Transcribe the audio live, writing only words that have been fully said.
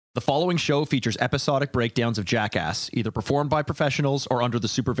The following show features episodic breakdowns of Jackass, either performed by professionals or under the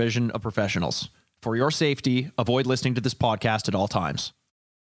supervision of professionals. For your safety, avoid listening to this podcast at all times.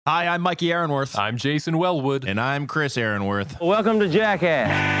 Hi, I'm Mikey Aaronworth. I'm Jason Wellwood. And I'm Chris Aaronworth. Welcome to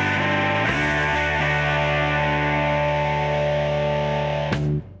Jackass.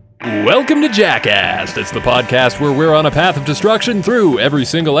 Welcome to Jackass. It's the podcast where we're on a path of destruction through every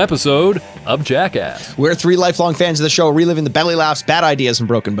single episode of Jackass. We're three lifelong fans of the show, reliving the belly laughs, bad ideas, and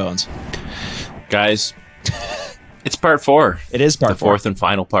broken bones. Guys, it's part 4. It is part 4. The fourth and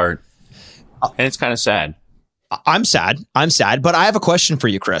final part. And it's kind of sad. I'm sad, but I have a question for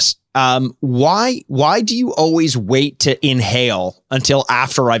you, Chris. Why do you always wait to inhale until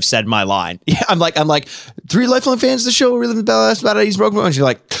after I've said my line? I'm like, three lifelong fans of the show, reliving the belly laughs, bad ideas, broken bones. You're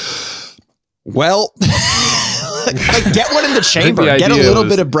like, well, like get one in the chamber, get a little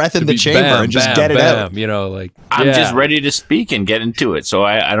bit of breath in the chamber and just get it out. You know, like I'm just ready to speak and get into it. So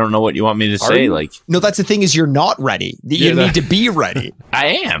I don't know what you want me to say. Like, no, that's the thing is you're not ready. You need to be ready. I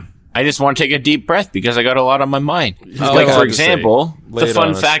am. I just want to take a deep breath because I got a lot on my mind. Oh, like, for example, the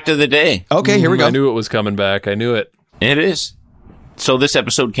fun fact of the day. Okay, here we go. I knew it was coming back. I knew it. It is. So this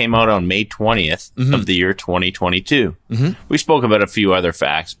episode came out on May 20th of the year 2022. We spoke about a few other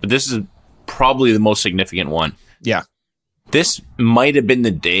facts, but this is probably the most significant one. Yeah. This might have been the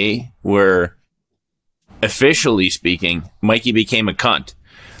day where, officially speaking, Mikey became a cunt.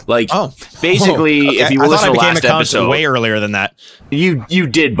 Like, basically, okay. If you were listening to last episode, way earlier than that. You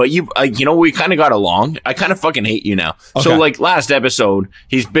did, but we kind of got along. I kind of fucking hate you now. Okay. So, like, last episode,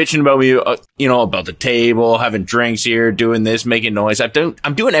 he's bitching about me, about the table, having drinks here, doing this, making noise.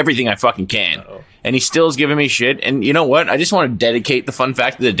 I'm doing everything I fucking can. And he still is giving me shit. And you know what? I just want to dedicate the fun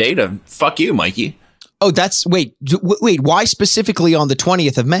fact of the day to fuck you, Mikey. Oh, wait, why specifically on the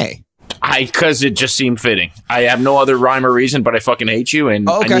 20th of May? Because it just seemed fitting. I have no other rhyme or reason, but I fucking hate you, and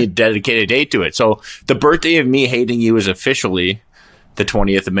I need to dedicate a date to it. So the birthday of me hating you is officially the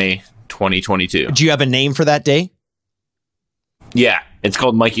 20th of May, 2022. Do you have a name for that day? Yeah, it's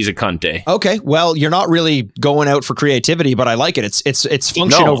called Mikey's a Cunt Day. Okay, well, you're not really going out for creativity, but I like it. It's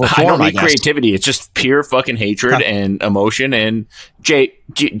function over form, I don't need creativity. It's just pure fucking hatred and emotion. And Jay,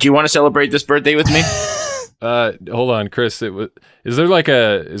 do you want to celebrate this birthday with me? Hold on, Chris. Is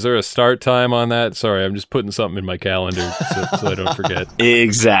there a start time on that? Sorry, I'm just putting something in my calendar so I don't forget.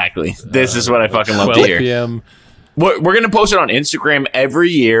 Exactly. This is what I fucking love to 12 hear. p.m. We're going to post it on Instagram every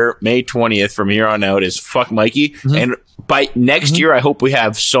year. May 20th from here on out is fuck Mikey. And by next year, I hope we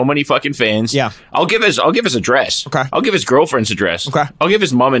have so many fucking fans. Yeah. I'll give his address. Okay. I'll give his girlfriend's address. Okay. I'll give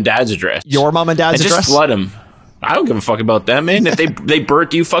his mom and dad's address. Your mom and dad's and address? Just flood him. I don't give a fuck about them, man. If they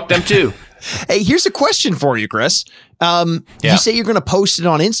birth you, fuck them too. Hey, here's a question for you, Chris. You say you're going to post it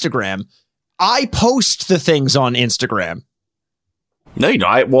on Instagram. I post the things on Instagram. No, you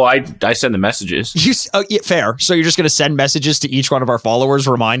don't. I send the messages. Fair. So you're just going to send messages to each one of our followers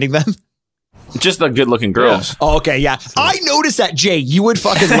reminding them? Just the good-looking girls. Yeah. Oh, okay, yeah. I noticed that, Jay. You would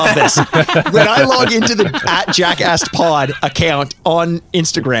fucking love this. When I log into the @JackassPod account on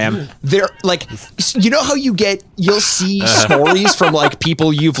Instagram, they're like, you know how you'll see stories from like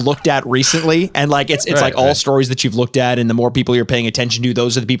people you've looked at recently, and like it's like all stories that you've looked at, and the more people you're paying attention to,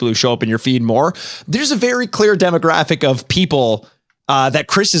 those are the people who show up in your feed more. There's a very clear demographic of people that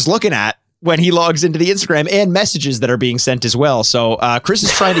Chris is looking at when he logs into the Instagram, and messages that are being sent as well. So Chris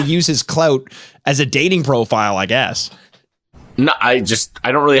is trying to use his clout as a dating profile, I guess. No, I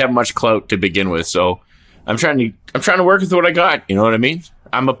don't really have much clout to begin with. So I'm trying to work with what I got. You know what I mean?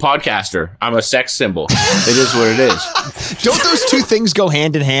 I'm a podcaster. I'm a sex symbol. It is what it is. Don't those two things go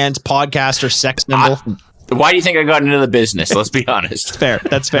hand in hand? Podcaster, sex symbol? Why do you think I got into the business? Let's be honest. Fair.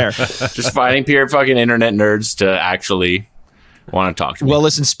 That's fair. Just finding pure fucking internet nerds to actually want to talk to me. Well,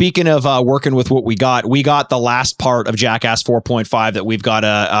 listen, speaking of working with what we got the last part of Jackass 4.5 that we've got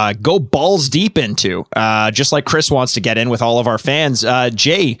to go balls deep into, just like Chris wants to get in with all of our fans.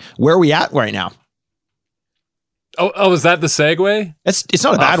 Jay, where are we at right now? Oh, is that the segue? It's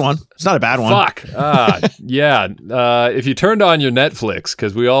not a bad one. It's not a bad one. Fuck. Yeah. If you turned on your Netflix,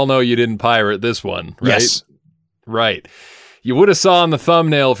 because we all know you didn't pirate this one, right? Yes. Right. You would have saw on the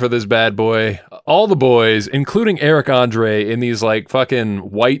thumbnail for this bad boy, all the boys, including Eric Andre, in these like fucking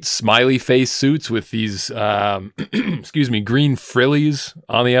white smiley face suits with these, green frillies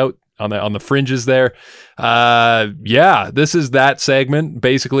on the fringes there. This is that segment.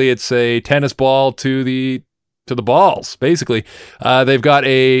 Basically, it's a tennis ball to the balls. Basically, they've got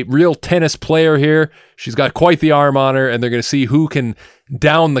a real tennis player here. She's got quite the arm on her, and they're going to see who can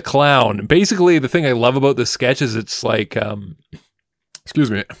down the clown. Basically, the thing I love about this sketch is it's like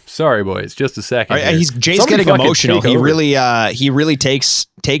Excuse me. Sorry, boys. Just a second. All right, here. Jay's Somebody getting fucking emotional. take He over. really takes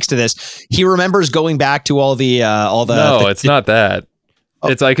to this. He remembers going back to all the. No, it's not that.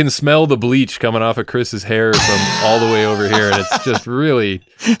 It's I can smell the bleach coming off of Chris's hair from all the way over here, and it's just really.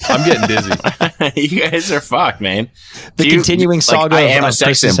 I'm getting dizzy. You guys are fucked, man. The continuing saga I am of a sex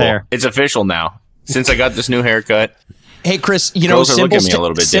Chris's symbol. hair. It's official now. Since I got this new haircut. Hey Chris, you Girls know are looking at symbols, me a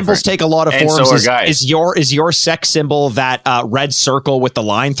little bit symbols different. take a lot of And forms. so are guys. Is your sex symbol that red circle with the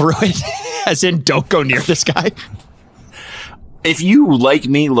line through it? As in, don't go near this guy. If you like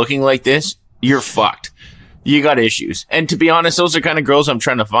me looking like this, you're fucked. You got issues. And to be honest, those are kind of girls I'm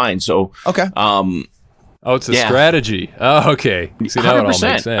trying to find. So Okay. Oh, it's a Yeah. strategy. Oh, okay. See, now it all makes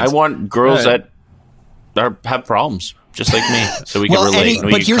 100%. sense. I want girls Right. that have problems, just like me, so we can Well, relate.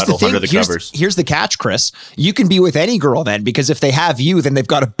 but here's the thing. Under the covers. Here's the catch, Chris. You can be with any girl then, because if they have you, then they've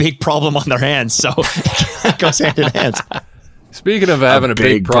got a big problem on their hands. So it goes hand in hand. Speaking of having a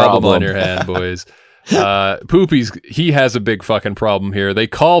big big problem on problem. your hand, boys, Poopy's, he has a big fucking problem here. They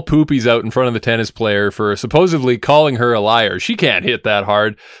call Poopy's out in front of the tennis player for supposedly calling her a liar. She can't hit that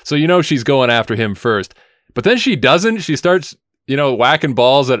hard, so you know she's going after him first. But then she doesn't. She starts, whacking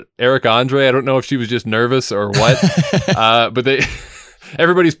balls at Eric Andre. I don't know if she was just nervous or what, but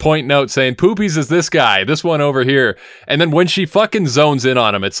everybody's pointing out saying, Poopy's is this guy, this one over here. And then when she fucking zones in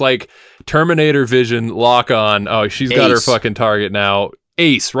on him, it's like Terminator vision, lock on. Oh, she's got her Ace. fucking target now.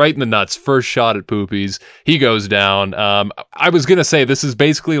 Ace, right in the nuts. First shot at Poopy's. He goes down. I was going to say this is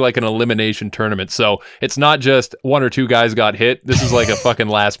basically like an elimination tournament. So it's not just one or two guys got hit. This is like a fucking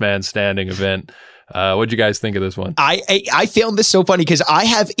last man standing event. What'd you guys think of this one? I found this so funny because I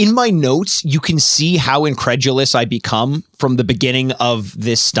have in my notes, you can see how incredulous I become from the beginning of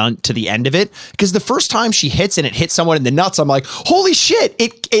this stunt to the end of it. Because the first time she hits and it hits someone in the nuts, I'm like, holy shit,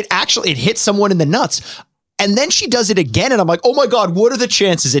 it actually hit someone in the nuts. And then she does it again, and I'm like, oh my God, what are the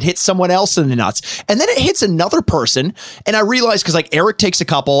chances it hits someone else in the nuts? And then it hits another person, and I realize, because like Eric takes a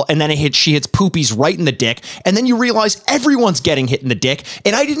couple, and then she hits Poopy's right in the dick, and then you realize everyone's getting hit in the dick,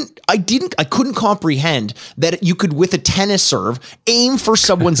 and I couldn't comprehend that you could, with a tennis serve, aim for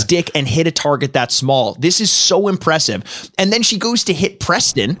someone's dick and hit a target that small. This is so impressive. And then she goes to hit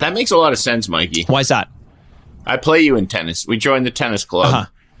Preston. That makes a lot of sense, Mikey. Why is that? I play you in tennis. We joined the tennis club,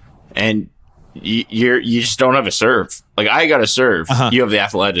 and you just don't have a serve. Like, I got a serve. You have the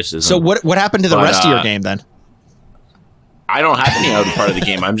athleticism. So what happened to the But, rest of your game then? I don't have any other part of the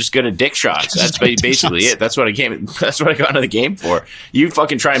game. I'm just good at dick shots. That's basically it. That's what I came. That's what I got into the game for. You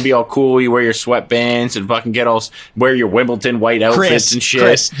fucking try and be all cool. You wear your sweatbands and fucking wear your Wimbledon white outfits and shit.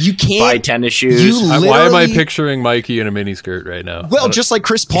 Chris, you can't buy tennis shoes. Why am I literally- picturing Mikey in a miniskirt right now? Well, just like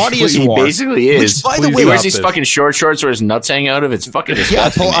Chris Pontius He wore. basically is. Which, by the Please way, He wears stop these this. fucking short shorts where his nuts hang out of. It's fucking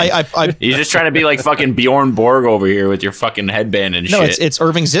disgusting. yeah, man. You're just trying to be like fucking Bjorn Borg over here with your fucking headband and no, shit. it's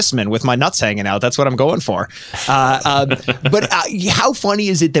Irving Zisman with my nuts hanging out. That's what I'm going for. But how funny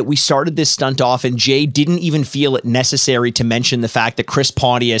is it that we started this stunt off and Jay didn't even feel it necessary to mention the fact that Chris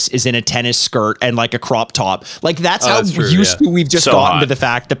Pontius is in a tennis skirt and like a crop top? Like that's how that's true, used yeah. to we've just So gotten hot. to the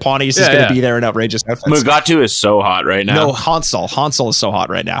fact that Pontius is Yeah, going to yeah. be there in outrageous outfits. Mugatu is so hot right now. No, Hansel is so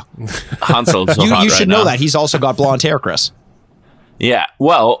hot right now. Hansel is so hot You right should know now. that he's also got blonde hair, Chris. Yeah.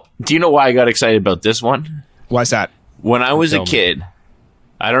 Well, do you know why I got excited about this one? Why's that? When I was a Tell me. kid,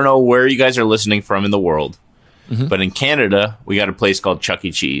 I don't know where you guys are listening from in the world, Mm-hmm. but in Canada, we got a place called Chuck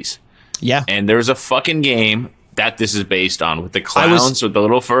E. Cheese. Yeah. And there's a fucking game that this is based on with the I clowns was- with the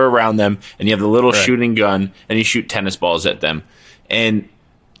little fur around them, and you have the little Right. shooting gun, and you shoot tennis balls at them. And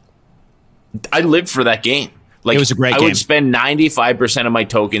I lived for that game. Like, It was a great I game. would spend 95% of my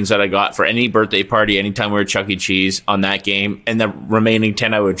tokens that I got for any birthday party, anytime we were at Chuck E. Cheese on that game, and the remaining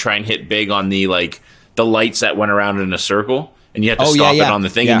 10 I would try and hit big on the lights that went around in a circle, and you had to Oh, yeah, stop yeah. it on the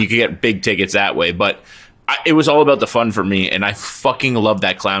thing, Yeah. and you could get big tickets that way. But it was all about the fun for me, and I fucking love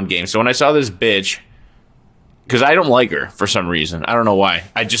that clown game. So when I saw this bitch, because I don't like her for some reason, I don't know why.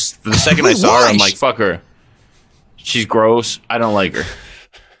 The second I Wait, saw her, why? I'm like, fuck her. She's gross. I don't like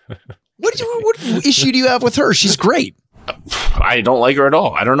her. What issue do you have with her? She's great. I don't like her at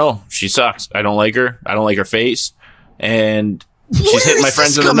all. I don't know. She sucks. I don't like her. I don't like her face. And she's Where hitting my is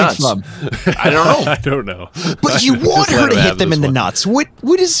friends this in the coming nuts. from? I don't know. I don't know. But you want Just let her to him hit have them this in the one. nuts. What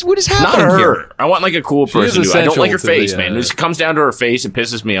is Not happening here? her. I want like a cool is person. I don't like her essential to face, the, man. It comes down to her face. It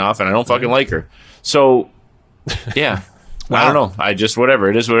pisses me off, and I don't fucking like her. So, yeah. I don't know. I just, whatever.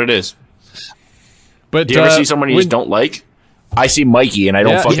 It is what it is. But Do you ever see someone you when- just don't like? I see Mikey, and I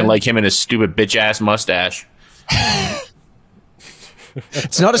don't Yeah, fucking yeah. like him and his stupid bitch-ass mustache.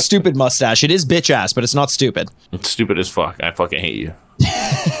 It's not a stupid mustache. It is bitch ass, but it's not stupid. It's stupid as fuck. I fucking hate you.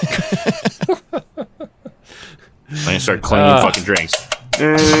 I'm gonna start claiming fucking drinks.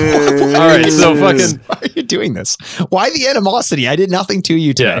 All right, so fucking. Why are you doing this? Why the animosity? I did nothing to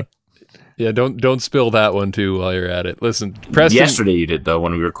you today. Yeah, don't spill that one too while you're at it. Listen, Preston. Yesterday you did though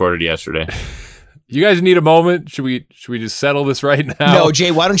when we recorded yesterday. You guys need a moment. Should we just settle this right now? No,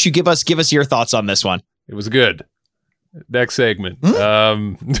 Jay, why don't you give us your thoughts on this one? It was good. Next segment.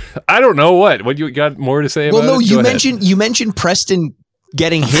 I don't know what you got more to say about it. Well, no, Go ahead. you mentioned Preston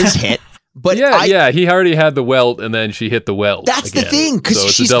getting his hit, but yeah, he already had the welt, and then she hit the welt. That's again. the thing, because So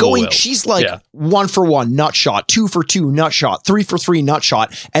it's a she's double going, welt. she's like Yeah. 1 for 1 nut shot, 2 for 2 nut shot, 3 for 3 nut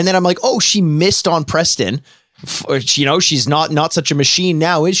shot, and then I'm like, oh, she missed on Preston. She's not such a machine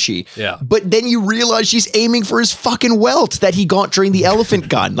now, is she? Yeah. But then you realize she's aiming for his fucking welt that he got during the elephant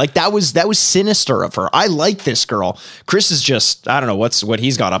gun. Like that was sinister of her. I like this girl. Chris is just, I don't know what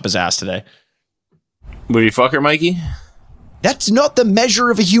he's got up his ass today. Would you fuck her, Mikey? That's not the measure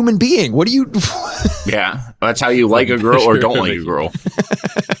of a human being. What do you? Yeah, that's how you like a girl or don't like a girl.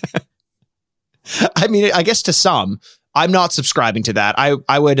 I mean, I guess to some, I'm not subscribing to that.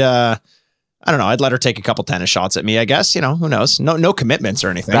 I would, I don't know. I'd let her take a couple tennis shots at me, I guess. You know, who knows? No commitments or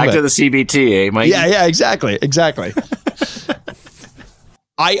anything. Back to the CBT, eh, Mikey? Yeah, exactly.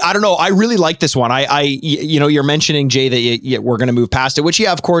 I don't know. I really like this one. You're mentioning, Jay, that we're going to move past it, which,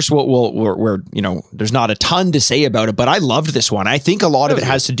 yeah, of course, we're there's not a ton to say about it, but I loved this one. I think a lot of it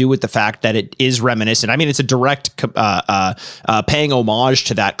has to do with the fact that it is reminiscent. I mean, it's a direct paying homage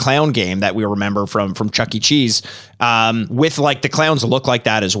to that clown game that we remember from Chuck E. Cheese, with like the clowns look like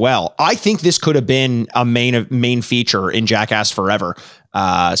that as well. I think this could have been a main feature in Jackass Forever.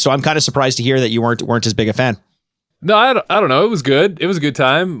 So I'm kind of surprised to hear that you weren't as big a fan. No, I don't know. It was good. It was a good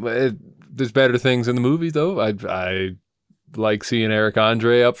time. There's better things in the movie, though. I like seeing Eric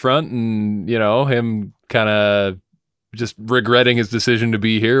Andre up front and, him kind of just regretting his decision to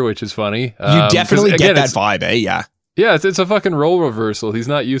be here, which is funny. You definitely get that vibe, eh? Yeah. Yeah, it's a fucking role reversal. He's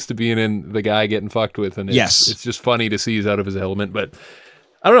not used to being in the guy getting fucked with, and it's just funny to see he's out of his element. But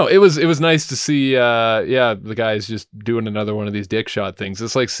I don't know. It was nice to see. The guy's just doing another one of these dick shot things.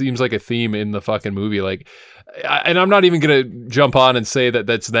 This seems like a theme in the fucking movie. And I'm not even gonna jump on and say that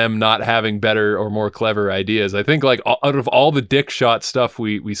that's them not having better or more clever ideas. I think out of all the dick shot stuff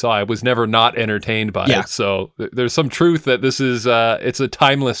we saw, I was never not entertained by it. So there's some truth that this is it's a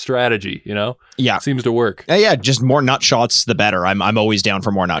timeless strategy. Yeah, seems to work. Yeah, just more nut shots, the better. I'm always down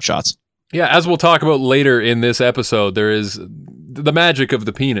for more nut shots. Yeah, as we'll talk about later in this episode, there is the magic of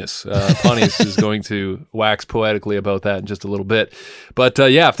the penis. Pontius is going to wax poetically about that in just a little bit. But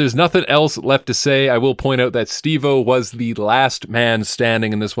if there's nothing else left to say, I will point out that Steve-O was the last man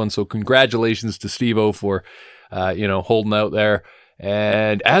standing in this one. So congratulations to Steve-O for, holding out there.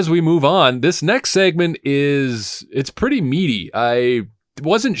 And as we move on, this next segment it's pretty meaty. I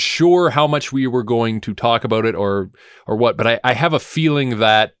wasn't sure how much we were going to talk about it or what, but I have a feeling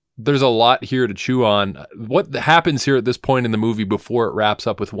that there's a lot here to chew on. What happens here at this point in the movie before it wraps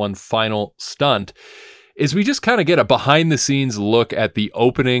up with one final stunt is we just kind of get a behind the scenes look at the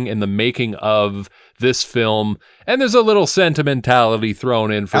opening and the making of this film. And there's a little sentimentality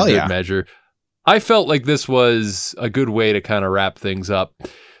thrown in for good measure. I felt like this was a good way to kind of wrap things up.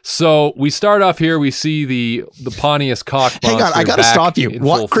 So we start off here. We see the Pontius cock monster. Hang on, I gotta stop you.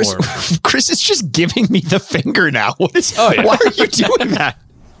 What, Chris? Chris is just giving me the finger now. What is? Oh, yeah. Why are you doing that?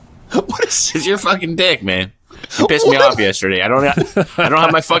 What is? It's your fucking dick, man. You pissed me off yesterday. I don't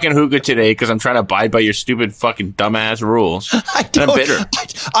have my fucking hookah today because I'm trying to abide by your stupid fucking dumbass rules. I'm bitter.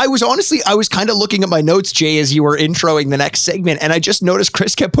 I was kind of looking at my notes, Jay, as you were introing the next segment, and I just noticed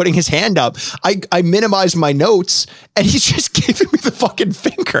Chris kept putting his hand up. I minimized my notes, and he's just giving me the fucking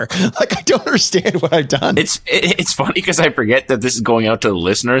finger. Like, I don't understand what I've done. It's funny because I forget that this is going out to the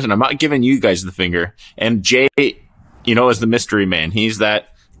listeners, and I'm not giving you guys the finger. And Jay, is the mystery man. He's that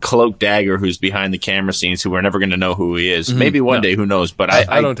cloak dagger who's behind the camera scenes who we're never going to know who he is. Mm-hmm. Maybe one day, who knows? But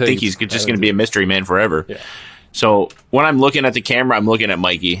I don't think he's just going to be a mystery man forever. Yeah. So when I'm looking at the camera, I'm looking at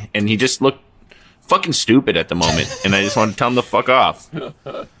Mikey, and he just looked fucking stupid at the moment, and I just want to tell him to fuck off.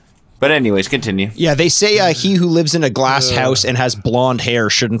 But anyways, continue. Yeah, they say he who lives in a glass house and has blonde hair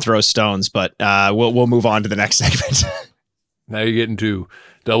shouldn't throw stones, but we'll move on to the next segment. Now you're getting to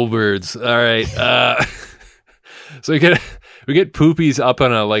double birds. All right. So we get Poopies up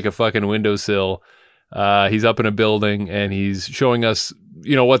on a fucking windowsill. He's up in a building and he's showing us,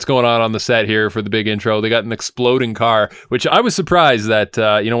 what's going on the set here for the big intro. They got an exploding car, which I was surprised that,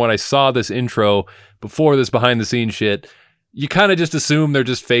 when I saw this intro before this behind the scenes shit, you kind of just assume they're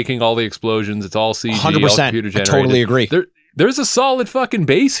just faking all the explosions. It's all CG, 100%. all computer generated. I totally agree. There's a solid fucking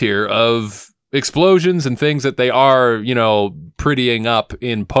base here of explosions and things that they are, prettying up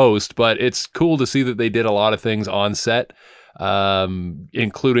in post, but it's cool to see that they did a lot of things on set.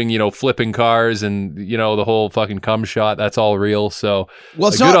 including, flipping cars and, the whole fucking cum shot. That's all real. So Well,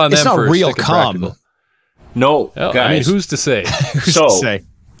 it's good not, on it's them not for real sticking cum. practical. No, Well, guys. I mean, who's to say? Who's So- to say?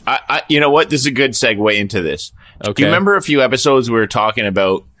 I you know what? This is a good segue into this. Okay. Do you remember a few episodes we were talking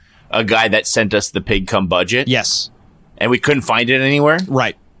about a guy that sent us the pig cum budget? Yes. And we couldn't find it anywhere?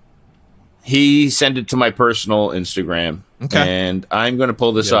 Right. He sent it to my personal Instagram. Okay. And I'm going to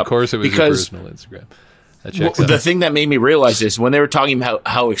pull this Yeah, up. of course, it was because your personal Instagram. That checks the out. thing that made me realize this, when they were talking about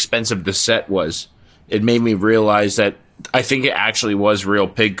how expensive the set was, it made me realize that I think it actually was real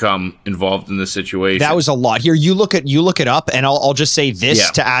pig cum involved in this situation. That was a lot. Here, you look it up, and I'll just say this Yeah.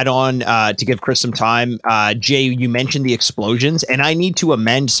 to add on to give Chris some time. Jay, you mentioned the explosions, and I need to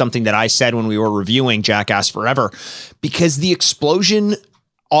amend something that I said when we were reviewing Jackass Forever, because the explosion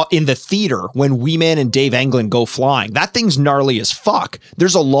in the theater when Wee Man and Dave Englund go flying, that thing's gnarly as fuck.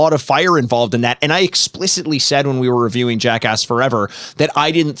 There's a lot of fire involved in that, and I explicitly said when we were reviewing Jackass Forever that I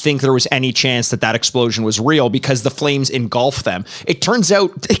didn't think there was any chance that that explosion was real because the flames engulfed them. It turns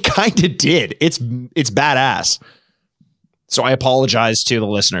out it kind of did. It's badass. So I apologize to the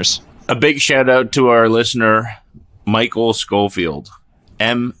listeners. a big shout out to our listener, Michael Schofield.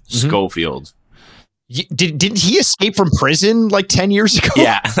 M. Schofield. Didn't he escape from prison like 10 years ago?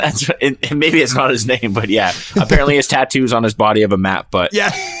 Yeah, that's it, maybe it's not his name, but yeah. Apparently his tattoos on his body have a map, but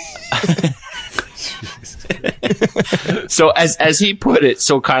Yeah. so as he put it,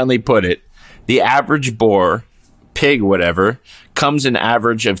 so kindly put it, the average boar, pig, whatever, comes an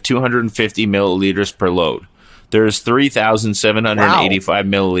average of 250 milliliters per load. There's 3,785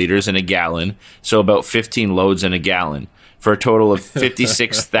 milliliters in a gallon, so about 15 loads in a gallon, for a total of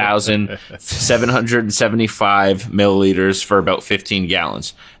 56,775 milliliters for about 15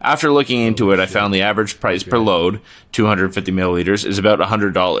 gallons. After looking into it, I found the average price per load, 250 milliliters, is about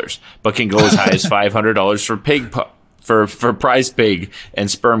 $100, but can go as high as $500 for for prize pig and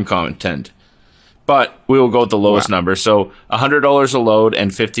sperm content. But we will go with the lowest number. So $100 a load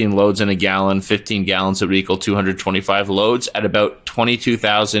and 15 loads in a gallon. 15 gallons would equal 225 loads at about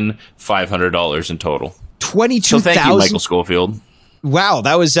 $22,500 in total. 22,000. So thank you, Michael Schofield. Wow,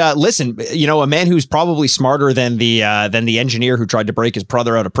 that was listen, a man who's probably smarter than the engineer who tried to break his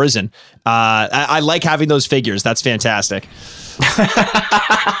brother out of prison. I like having those figures. That's fantastic.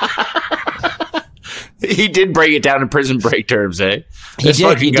 He did break it down in prison break terms, eh? This did,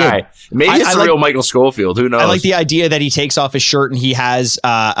 fucking he guy. did. Maybe it's I the like- real Michael Schofield. Who knows? I like the idea that he takes off his shirt and he has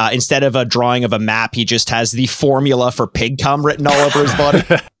instead of a drawing of a map, he just has the formula for pig cum written all over his body.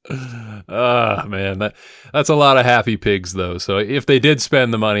 Man, that's a lot of happy pigs, though. So if they did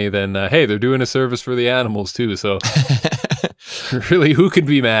spend the money, then hey, they're doing a service for the animals too. So really, who could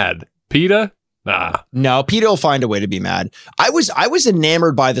be mad? PETA? Nah. No, Peter will find a way to be mad. I was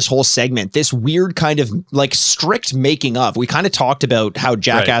enamored by this whole segment, this weird kind of like strict making of. We kind of talked about how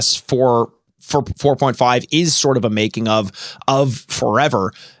Jackass 4.5 is sort of a making of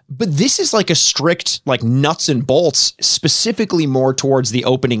Forever. But this is like a strict, like nuts and bolts, specifically more towards the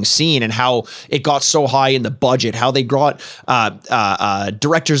opening scene and how it got so high in the budget, how they brought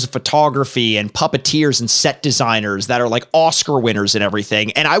directors of photography and puppeteers and set designers that are like Oscar winners and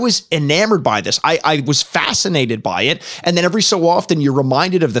everything. And I was enamored by this. I was fascinated by it. And then every so often you're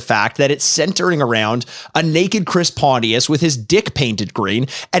reminded of the fact that it's centering around a naked Chris Pontius with his dick painted green.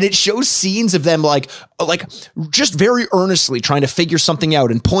 And it shows scenes of them like just very earnestly trying to figure something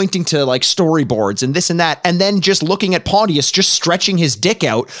out and pointing to like storyboards and this and that, and then just looking at Pontius just stretching his dick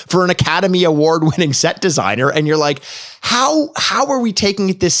out for an Academy Award winning set designer. And you're like, how are we taking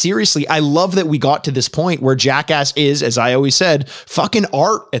it this seriously? I love that we got to this point where Jackass is, as I always said, fucking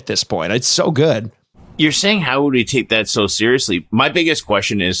art at this point. It's so good. You're saying how would we take that so seriously? My biggest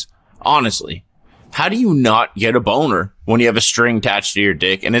question is, honestly, how do you not get a boner when you have a string attached to your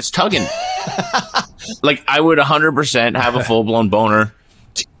dick and it's tugging? Like, I would 100% have a full-blown boner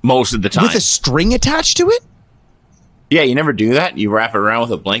most of the time. With a string attached to it? Yeah, you never do that? You wrap it around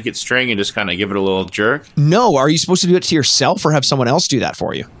with a blanket string and just kind of give it a little jerk? No. Are you supposed to do it to yourself or have someone else do that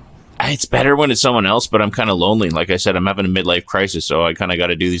for you? It's better when it's someone else, but I'm kind of lonely. Like I said, I'm having a midlife crisis, so I kind of got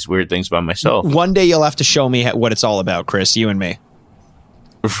to do these weird things by myself. One day you'll have to show me what it's all about, Chris, you and me.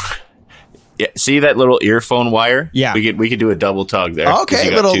 Yeah, see that little earphone wire? Yeah. We could do a double tug there. 'cause Okay, you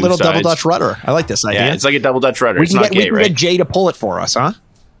got little two double sides. Dutch rudder. I like this idea. Yeah, it's like a double Dutch rudder. we It's can not get, we gay, can right? get Jay to pull it for us, huh?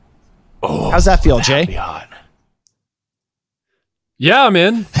 Oh, How's that feel, that'd Jay? be hot. Yeah, I'm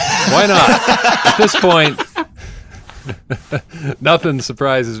in. Why not? At this point, nothing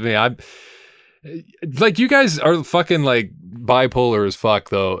surprises me. I'm like, you guys are fucking like bipolar as fuck,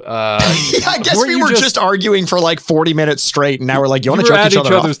 though. I guess weren't we you were just arguing for like 40 minutes straight, and now we're like, you want to we're choke at each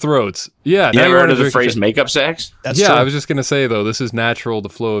other off? other's throats. Yeah, You now ever you heard wanna of the drink phrase each- makeup sex? That's yeah, true. I was just gonna say though, this is natural. The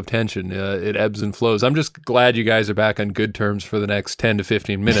flow of tension, it ebbs and flows. I'm just glad you guys are back on good terms for the next 10 to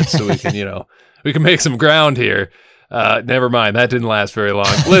 15 minutes, so we can, we can make some ground here. Never mind, that didn't last very long.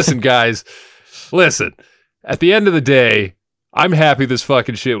 Listen, guys, listen. At the end of the day, I'm happy this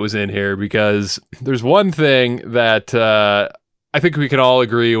fucking shit was in here because there's one thing that I think we can all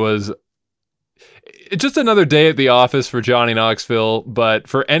agree was it's just another day at the office for Johnny Knoxville, but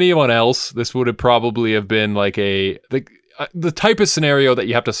for anyone else, this would have probably have been like the type of scenario that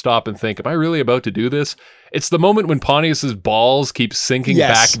you have to stop and think, am I really about to do this? It's the moment when Pontius's balls keep sinking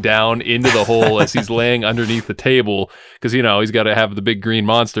Yes. back down into the hole as he's laying underneath the table because, he's got to have the big green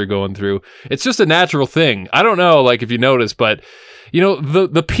monster going through. It's just a natural thing. I don't know, like, if you notice, but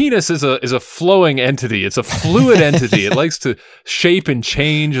the penis is a flowing entity. It's a fluid entity. It likes to shape and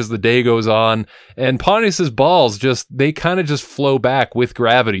change as the day goes on. And Pontius's balls they kind of just flow back with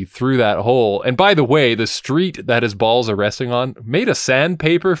gravity through that hole. And by the way, the street that his balls are resting on made of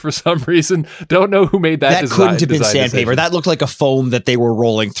sandpaper for some reason. Don't know who made that. That couldn't have been design sandpaper. decision. That looked like a foam that they were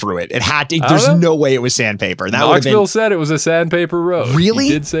rolling through it. It had to. don't There's know. no way it was sandpaper. That would have Knoxville been. said it was a sandpaper road. Really?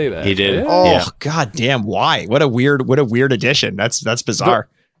 He did say that. He did. Yeah. Oh Yeah. god damn! Why? What a weird addition. That's bizarre.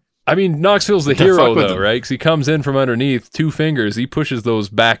 I mean, Knoxville's the To hero, fuck with though, them. right? Because he comes in from underneath, 2 fingers, he pushes those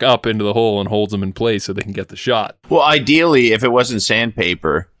back up into the hole and holds them in place so they can get the shot. Well, ideally, if it wasn't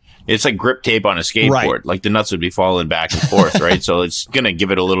sandpaper, it's like grip tape on a skateboard. Right. Like the nuts would be falling back and forth, right? So it's going to give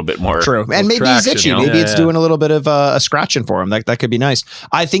it a little bit more. True, and maybe he's traction, itchy. you know? Maybe Yeah, it's yeah. doing a little bit of a scratching for him. That could be nice.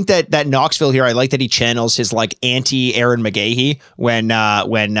 I think that Knoxville here. I like that he channels his like anti Aaron McGahey when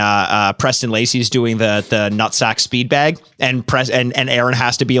Preston Lacey's doing the nutsack speed bag, and Aaron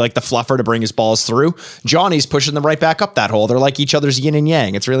has to be like the fluffer to bring his balls through. Johnny's pushing them right back up that hole. They're like each other's yin and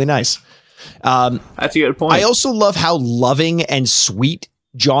yang. It's really nice. That's a good point. I also love how loving and sweet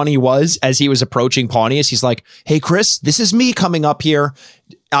Johnny was as he was approaching Pontius. He's like, "Hey, Chris, this is me coming up here.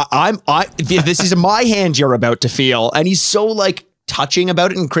 This is my hand you're about to feel." And he's so like touching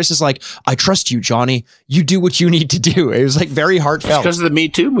about it. And Chris is like, "I trust you, Johnny. You do what you need to do." It was like very heartfelt. because of the Me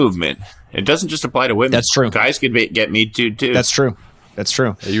Too movement. It doesn't just apply to women. That's true. Guys could get Me Too too. That's true. That's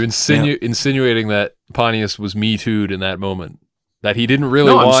true. Are you insinuating that Pontius was Me Too'd in that moment? That he didn't really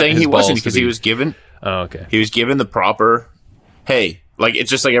no, want I'm saying his he wasn't balls to because be- he was given. Oh, okay. He was given the proper. Hey, like it's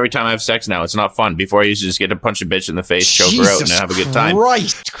just like every time I have sex now, it's not fun. Before I used to just get to punch a bitch in the face, choke her out, and have a good time.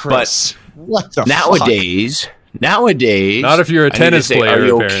 Christ, Chris. What the fuck? Nowadays, Not if you're a I need to tennis say, player, Are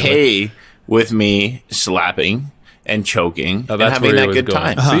you apparently. okay with me slapping and choking Oh, and that's having where he that was good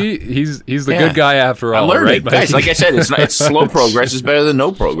going. time? See, he's the Yeah. good guy after all. I'm learning, right, Mike? guys. Like I said, it's slow progress is better than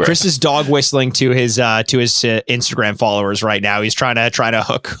no progress. Chris is dog whistling to his Instagram followers right now. He's trying to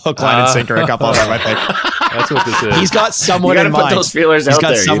hook, line, and sinker a couple of them. I think That's what this is. he's got someone You in gotta put mind. those feelers He's out got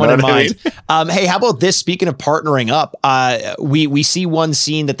there, you someone know in what I mind. Hey, how about this? Speaking of partnering up, we see one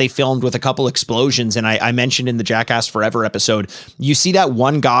scene that they filmed with a couple explosions, and I mentioned in the Jackass Forever episode. You see that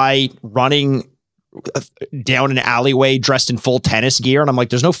one guy running down an alleyway dressed in full tennis gear, and I'm like,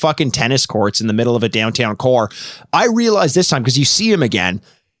 there's no fucking tennis courts in the middle of a downtown core. I realized this time because you see him again,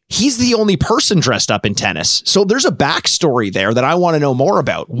 he's the only person dressed up in tennis. So there's a backstory there that I want to know more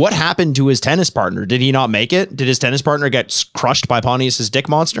about. What happened to his tennis partner? Did he not make it? Did his tennis partner get crushed by Pontius's dick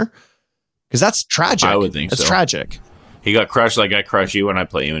monster? Because that's tragic. I would think that's so. tragic. He got crushed like I crush you when I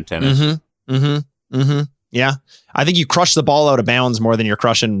play you in tennis. Yeah. I think you crush the ball out of bounds more than you're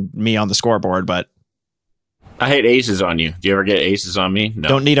crushing me on the scoreboard, but I hate aces on you. Do you ever get aces on me? No.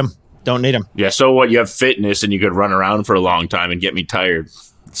 don't need them. Don't need them. Yeah, so what? You have fitness and you could run around for a long time and get me tired.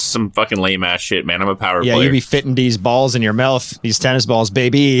 It's some fucking lame ass shit, man. I'm a power Yeah, player. you be fitting these balls in your mouth, these tennis balls,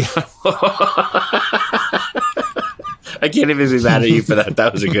 baby. I can't even be mad at you for that.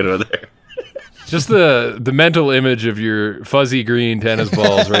 That was a good one there. Just the mental image of your fuzzy green tennis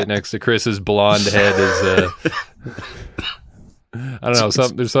balls right next to Chris's blonde head is I don't know,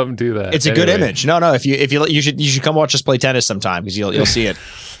 there's something to that. It's a good Anyway. image. No, if you should come watch us play tennis sometime because you'll see it.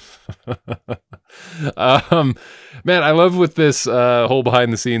 Man, I love with this whole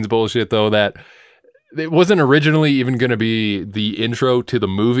behind the scenes bullshit though that it wasn't originally even going to be the intro to the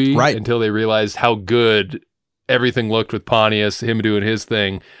movie Right. until they realized how good everything looked with Pontius, him doing his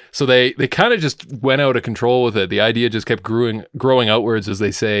thing. So they kind of just went out of control with it. The idea just kept growing outwards, as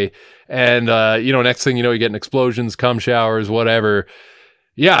they say. And, next thing you know, you're getting explosions, cum showers, whatever.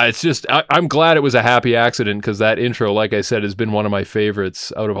 Yeah, it's just I'm glad it was a happy accident because that intro, like I said, has been one of my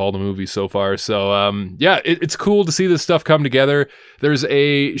favorites out of all the movies so far. So yeah, it's cool to see this stuff come together. There's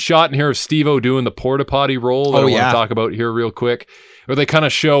a shot in here of Steve-O doing the porta potty roll that I want to talk about here real quick, where they kind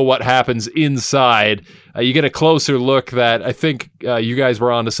of show what happens inside. You get a closer look that I think you guys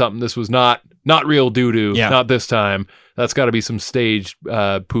were onto something. This was not real doo-doo, not this time. That's got to be some staged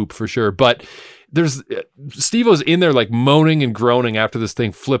poop for sure. But there's Steve-O's in there like moaning and groaning after this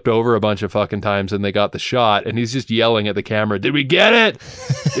thing flipped over a bunch of fucking times and they got the shot, and he's just yelling at the camera, "Did we get it?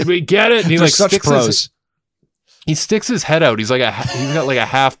 Did we get it?" And he like such pros. He sticks his head out. He's got like a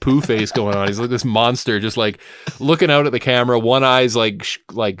half poo face going on. He's like this monster, just like looking out at the camera. One eye's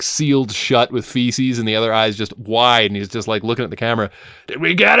like sealed shut with feces, and the other eye's just wide. And he's just like looking at the camera. Did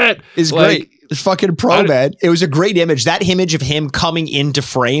we get it? It's like, great. It's fucking pro, man. It was a great image. That image of him coming into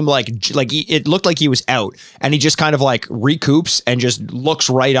frame, like it looked like he was out, and he just kind of like recoups and just looks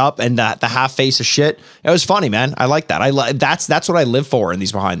right up, and the half face of shit. It was funny, man. I like that. That's what I live for in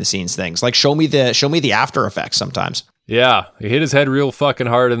these behind the scenes things. Like show me the after effects sometimes. Yeah, he hit his head real fucking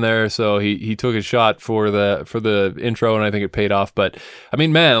hard in there, so he took a shot for the intro, and I think it paid off. But I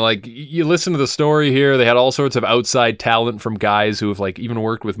mean, man, like you listen to the story here, they had all sorts of outside talent from guys who have like even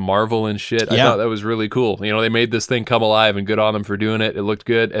worked with Marvel and shit. I thought that was really cool. You know, they made this thing come alive, and good on them for doing it. It looked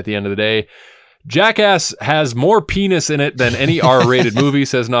good at the end of the day. Jackass has more penis in it than any R-rated movie,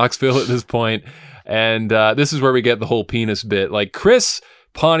 says Knoxville at this point. And this is where we get the whole penis bit. Like Chris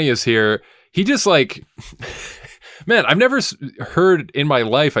Pontius here, he just like... Man, I've never heard in my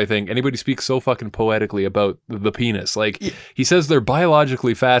life, I think, anybody speak so fucking poetically about the penis. Like, he says they're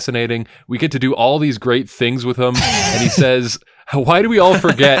biologically fascinating. We get to do all these great things with them. And he says, why do we all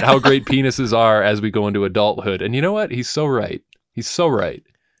forget how great penises are as we go into adulthood? And you know what? He's so right. He's so right.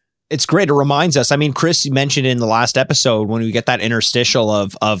 It's great. It reminds us. I mean, Chris mentioned in the last episode when we get that interstitial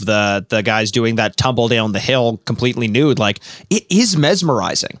of the guys doing that tumble down the hill completely nude. Like, it is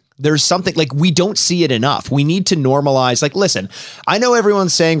mesmerizing. There's something like we don't see it enough. We need to normalize. Like, listen, I know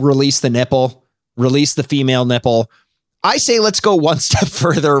everyone's saying release the nipple, release the female nipple. I say let's go one step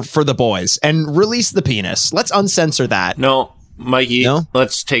further for the boys and release the penis. Let's uncensor that. No, Mikey,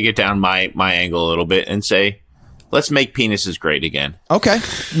 let's take it down my angle a little bit and say, let's make penises great again. Okay.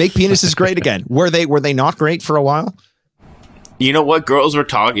 Make penises great again. Were they not great for a while? You know what? Girls were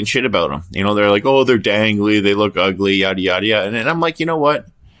talking shit about them. You know, they're like, oh, they're dangly. They look ugly, yada, yada, yada. And I'm like, you know what?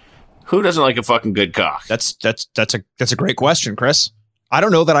 Who doesn't like a fucking good cock? That's a great question, Chris. I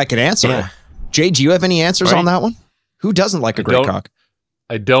don't know that I could answer it. Jay, do you have any answers on that one? Who doesn't like a great cock?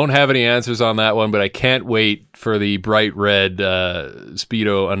 I don't have any answers on that one, but I can't wait for the bright red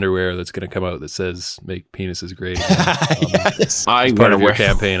Speedo underwear that's going to come out that says "Make penises great." Yes. I'm part of your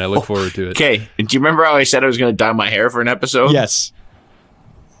campaign. I look forward to it. Okay. Do you remember how I said I was going to dye my hair for an episode? Yes.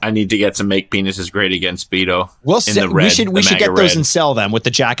 I need to get some "Make Penises Great Again" Speedo. We should get those and sell them with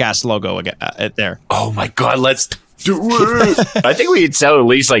the Jackass logo again there. Oh my God, let's do it! I think we could sell at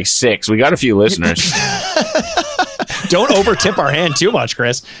least like 6. We got a few listeners. Don't over tip our hand too much,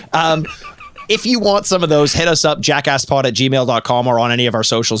 Chris. If you want some of those, hit us up, jackasspod@gmail.com or on any of our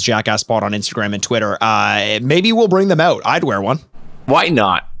socials, JackassPod on Instagram and Twitter. Maybe we'll bring them out. I'd wear one. Why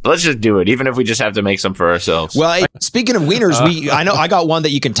not? Let's just do it, even if we just have to make some for ourselves. Well, speaking of wieners, I know I got one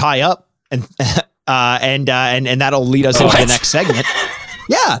that you can tie up, and that'll lead us into the next segment.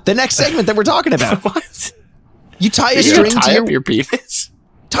 Yeah, the next segment that we're talking about. What? You tie a string to your penis.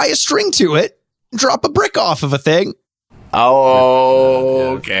 Tie a string to it, drop a brick off of a thing.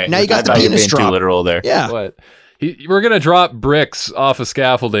 Oh, okay. Now you got the penis drop. Too literal there. Yeah. What? We're going to drop bricks off of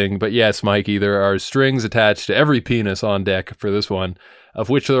scaffolding, but yes, Mikey, there are strings attached to every penis on deck for this one, of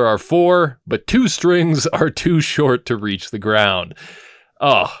which there are 4, but 2 strings are too short to reach the ground.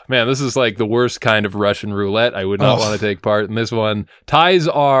 Oh, man, this is like the worst kind of Russian roulette. I would not want to take part in this one. Ties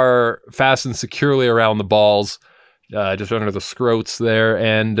are fastened securely around the balls, just under the scrotes there.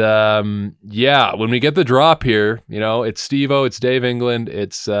 And when we get the drop here, you know, it's Steve-O, it's Dave England,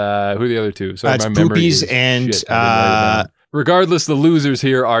 it's who are the other two? So it's Poopies and regardless, the losers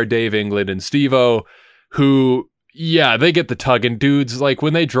here are Dave England and Steve-O, who they get the tugging. Dudes, like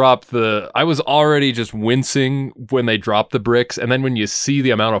when they drop I was already just wincing when they drop the bricks, and then when you see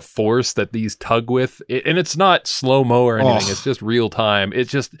the amount of force that these tug with, and it's not slow-mo or anything, it's just real time.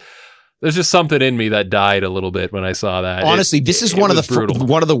 It's just there's just something in me that died a little bit when I saw that. Honestly, this is one of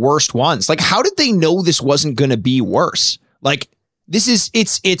the worst ones. Like, how did they know this wasn't going to be worse? Like, this is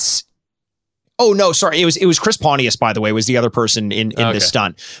it's. Oh no, sorry. It was Chris Pontius, by the way, was the other person in this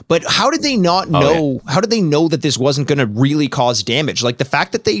stunt. But how did they not know? How did they know that this wasn't going to really cause damage? Like the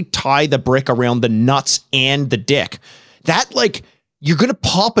fact that they tie the brick around the nuts and the dick, that like you're going to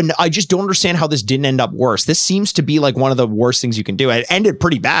pop, and I just don't understand how this didn't end up worse. This seems to be like one of the worst things you can do. It ended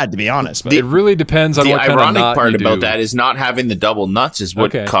pretty bad, to be honest. But it really depends on the what kind of ironic knot part you about do. that is not having the double nuts is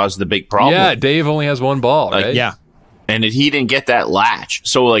what Okay. caused the big problem. Yeah, Dave only has one ball, Like, right? yeah. And he didn't get that latch.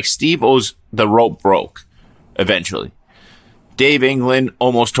 So, like, Steve-O's, the rope broke eventually. Dave England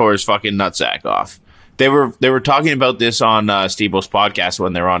almost tore his fucking nutsack off. They were talking about this on Steve-O's podcast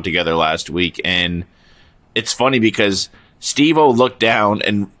when they were on together last week, and it's funny because Steve-O looked down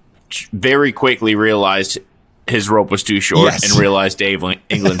and very quickly realized his rope was too short Yes. and realized Dave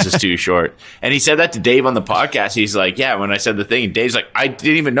England's is too short. And he said that to Dave on the podcast. He's like, yeah, when I said the thing, and Dave's like, I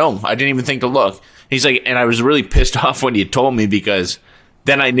didn't even know. I didn't even think to look. He's like, and I was really pissed off when you told me because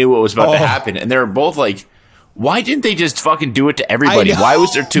then I knew what was about to happen. And they were both like, why didn't they just fucking do it to everybody? I know. Why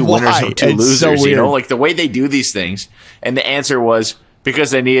was there two winners Why? and two It's so losers? You know, weird. like the way they do these things. And the answer was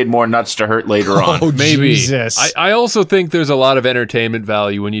because they needed more nuts to hurt later on. Oh, Maybe. Jesus. I also think there's a lot of entertainment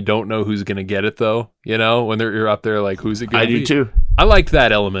value when you don't know who's going to get it, though. You know, when you're up there, like, who's it going I to be? do too. I liked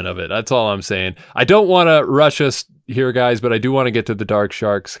that element of it. That's all I'm saying. I don't want to rush us here, guys, but I do want to get to the Dark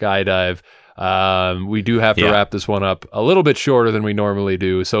Shark skydive. We do have to Yeah. wrap this one up a little bit shorter than we normally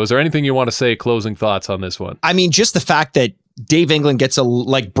do. So is there anything you want to say, closing thoughts on this one? I mean, just the fact that Dave England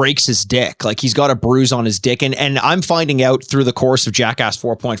breaks his dick. Like he's got a bruise on his dick. And I'm finding out through the course of Jackass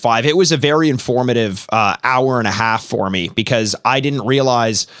 4.5, it was a very informative hour and a half for me because I didn't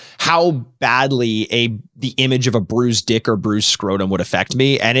realize how badly the image of a bruised dick or bruised scrotum would affect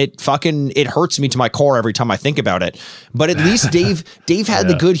me. And it hurts me to my core every time I think about it. But at least Dave had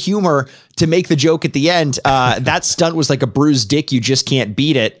the good humor to make the joke at the end. That stunt was like a bruised dick. You just can't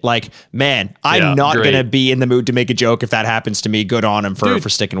beat it. Like, man, I'm not great. going to be in the mood to make a joke if that happens to me. Good on him for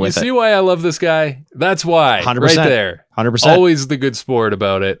sticking with you it. see why I love this guy? That's why. 100%. Right there. 100%. Always the good sport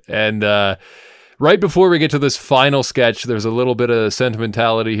about it. And right before we get to this final sketch, there's a little bit of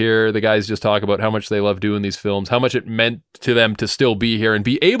sentimentality here. The guys just talk about how much they love doing these films, how much it meant to them to still be here and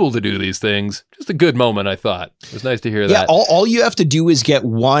be able to do these things. Just a good moment, I thought. It was nice to hear that. All you have to do is get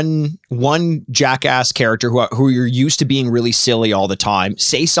one Jackass character who you're used to being really silly all the time,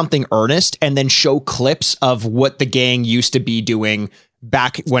 say something earnest, and then show clips of what the gang used to be doing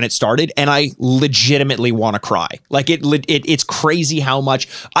back when it started, and I legitimately want to cry. Like it's crazy how much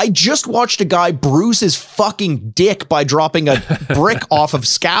I just watched a guy bruise his fucking dick by dropping a brick off of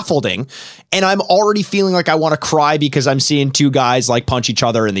scaffolding, and I'm already feeling like I want to cry because I'm seeing two guys like punch each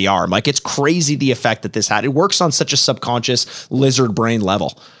other in the arm. Like it's crazy the effect that this had. It works on such a subconscious lizard brain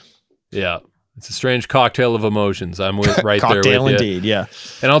level. Yeah. It's a strange cocktail of emotions. I'm right there with Cocktail you. indeed, yeah.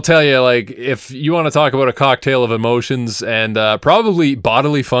 And I'll tell you, like, if you want to talk about a cocktail of emotions and probably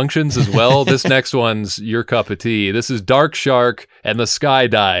bodily functions as well, this next one's your cup of tea. This is Dark Shark and the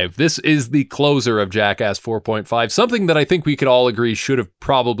Skydive. This is the closer of Jackass 4.5, something that I think we could all agree should have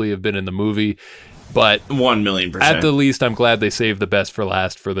probably have been in the movie. But 1,000,000%. at the least, I'm glad they saved the best for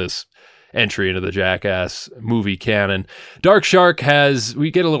last for this entry into the Jackass movie canon. Dark Shark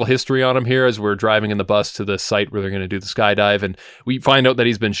we get a little history on him here as we're driving in the bus to the site where they're going to do the skydive, and we find out that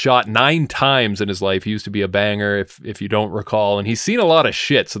he's been shot 9 times in his life. He used to be a banger, if you don't recall, and he's seen a lot of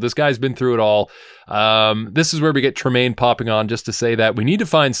shit, so this guy's been through it all. This is where we get Tremaine popping on just to say that we need to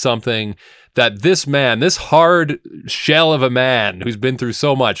find something that this man, this hard shell of a man who's been through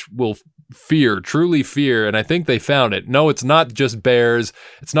so much, will truly fear, and I think they found it. No, it's not just bears,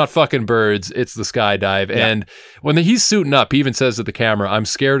 it's not fucking birds, it's the skydive. Yeah. And when he's suiting up, he even says to the camera, I'm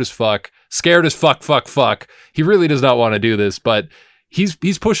scared as fuck. He really does not want to do this, but he's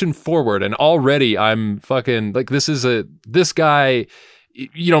pushing forward, and already I'm fucking like, this guy,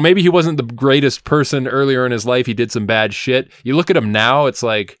 you know, maybe he wasn't the greatest person earlier in his life, he did some bad shit. You look at him now, it's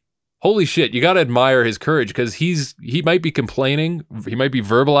like, holy shit, you got to admire his courage, because he might be complaining, he might be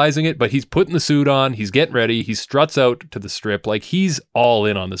verbalizing it, but he's putting the suit on, he's getting ready, he struts out to the strip, like he's all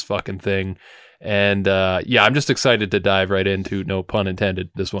in on this fucking thing. And I'm just excited to dive right into, no pun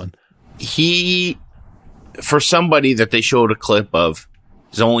intended, this one. He, for somebody that they showed a clip of,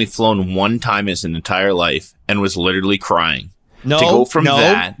 has only flown 1 time in his entire life and was literally crying. No, to go from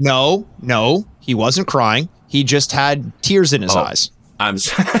that, no, he wasn't crying. He just had tears in his eyes.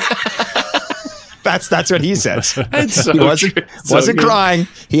 That's what he says. So he wasn't crying.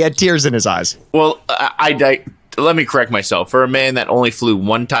 He had tears in his eyes. Well, let me correct myself. For a man that only flew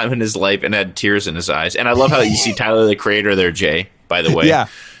 1 time in his life and had tears in his eyes, and I love how you see Tyler, the Creator, there, Jay, by the way,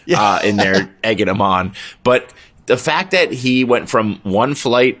 in there egging him on. But the fact that he went from 1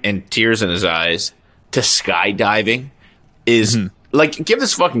 flight and tears in his eyes to skydiving is. Like, give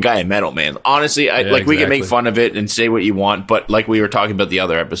this fucking guy a medal, man. Honestly, we can make fun of it and say what you want, but like we were talking about the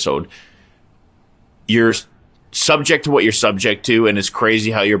other episode, you're subject to what you're subject to, and it's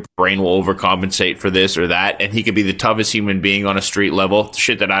crazy how your brain will overcompensate for this or that, and he could be the toughest human being on a street level.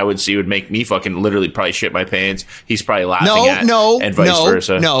 Shit that I would see would make me fucking literally probably shit my pants. He's probably laughing and vice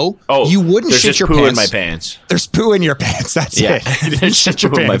versa. Oh, you wouldn't there's shit just your poo pants. in my pants. There's poo in your pants. That's it. There's shit just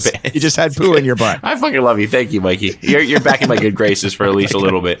your poo in my pants. pants. You just had poo in your butt. I fucking love you. Thank you, Mikey. You're back in my good graces for at least a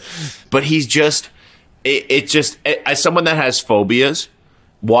little bit. But he's just, as someone that has phobias,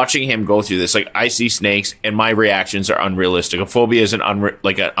 watching him go through this, like, I see snakes and my reactions are unrealistic. A phobia is an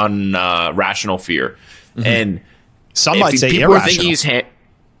unrational fear. Mm-hmm. And some might say people irrational. are thinking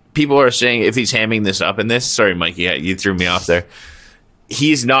people are saying if he's hamming this up in this. Sorry, Mikey, you threw me off there.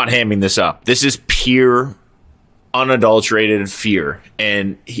 He's not hamming this up. This is pure, unadulterated fear.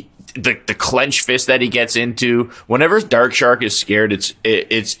 And the clenched fist that he gets into whenever Dark Shark is scared,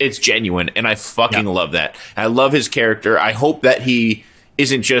 it's genuine, and I fucking love that. I love his character. I hope that he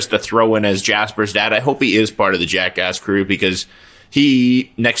isn't just a throw-in as Jasper's dad. I hope he is part of the Jackass crew, because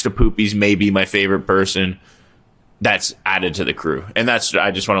he, next to Poopies, may be my favorite person that's added to the crew. And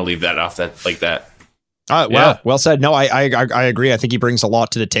I just want to leave that off like that. Well said. No, I agree. I think he brings a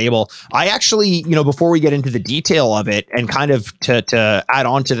lot to the table. I actually, before we get into the detail of it, and kind of to add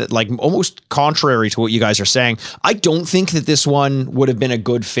on to that, like, almost contrary to what you guys are saying, I don't think that this one would have been a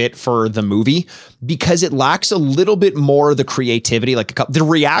good fit for the movie, because it lacks a little bit more of the creativity. Like, the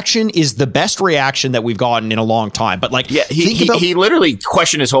reaction is the best reaction that we've gotten in a long time. But like, he literally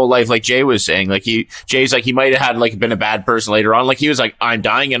questioned his whole life, like Jay was saying. Like Jay's like, he might have had like been a bad person later on. Like, he was like, I'm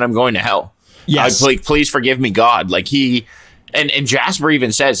dying and I'm going to hell. Yes. Please forgive me, God. Like, and Jasper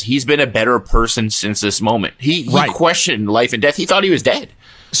even says he's been a better person since this moment. He questioned life and death. He thought he was dead.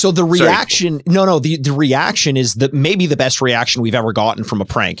 So the reaction, the reaction is maybe the best reaction we've ever gotten from a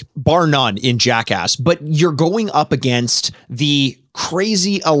prank, bar none, in Jackass. But you're going up against the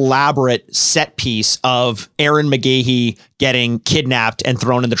crazy elaborate set piece of Aaron McGahey getting kidnapped and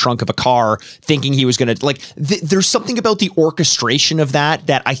thrown in the trunk of a car, thinking he was going to, like, there's something about the orchestration of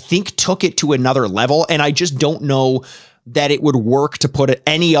that I think took it to another level. And I just don't know that it would work to put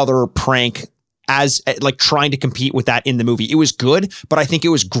any other prank as, like, trying to compete with that in the movie. It was good, but I think it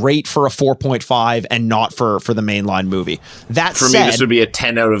was great for a 4.5 and not for the mainline movie. That for said, me, this would be a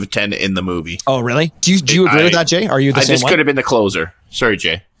 10 out of 10 in the movie. Oh, really? Do you agree with that, Jay? Are you the same this could have been the closer. Sorry,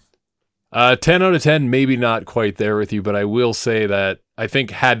 Jay. 10 out of 10, maybe not quite there with you, but I will say that I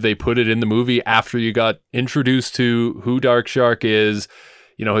think had they put it in the movie after you got introduced to who Dark Shark is,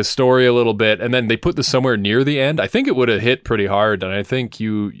 his story a little bit, and then they put this somewhere near the end, I think it would have hit pretty hard, and I think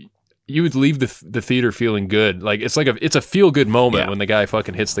you would leave the theater feeling good. Like, it's a feel good moment when the guy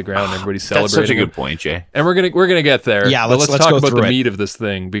fucking hits the ground and everydy's celebrating. That's such a good point, Jay. And we're gonna get there. Yeah, let's talk go about the through meat of this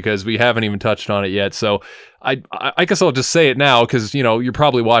thing, because we haven't even touched on it yet. So I guess I'll just say it now, because you're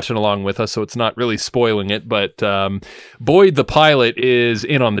probably watching along with us, so it's not really spoiling it. But Boyd the pilot is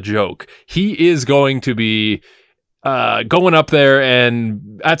in on the joke. He is going to be going up there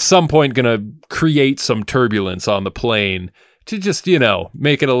and at some point going to create some turbulence on the plane to just,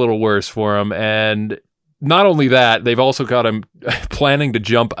 make it a little worse for him. And not only that, they've also got him planning to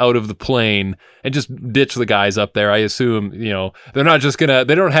jump out of the plane and just ditch the guys up there. I assume, they're not just they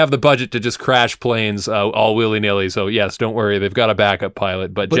don't have the budget to just crash planes all willy-nilly. So yes, don't worry, they've got a backup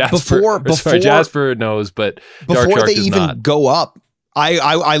pilot. But Jasper knows, but Dark before Shark they does even not. go up,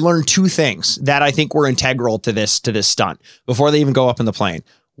 I learned two things that I think were integral to this stunt before they even go up in the plane.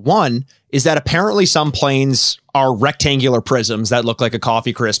 One is that apparently some planes are rectangular prisms that look like a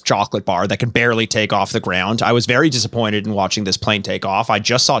Coffee Crisp chocolate bar that can barely take off the ground. I was very disappointed in watching this plane take off. I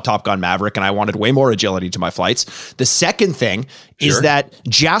just saw Top Gun Maverick and I wanted way more agility to my flights. The second thing is that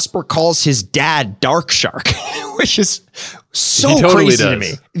Jasper calls his dad Dark Shark, which is so crazy to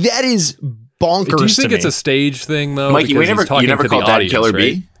me. That is bonkers. Do you think it's a stage thing, though? Mikey, you never called Dad Killer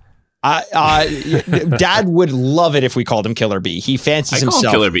B? Dad would love it if we called him Killer B. He fancies himself. I call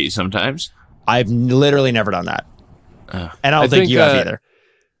him Killer B sometimes. I've literally never done that, and I don't think you have either.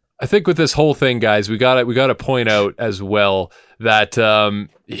 I think with this whole thing, guys, we got to point out as well that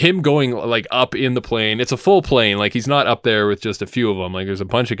him going like up in the plane, it's a full plane. Like, he's not up there with just a few of them. Like, there's a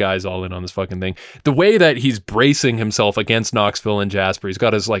bunch of guys all in on this fucking thing. The way that he's bracing himself against Knoxville and Jasper, he's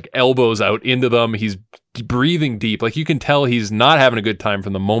got his like elbows out into them. He's breathing deep. Like, you can tell he's not having a good time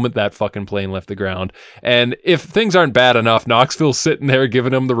from the moment that fucking plane left the ground. And if things aren't bad enough, Knoxville's sitting there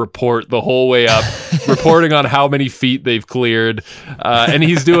giving him the report the whole way up, reporting on how many feet they've cleared. And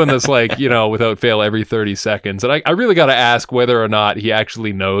he's doing this, like, without fail every 30 seconds. And I really got to ask whether or not he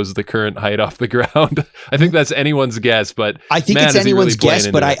actually knows the current height off the ground. I think that's anyone's guess, but I think it's anyone's guess,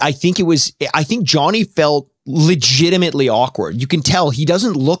 but I think Johnny felt legitimately awkward. You can tell he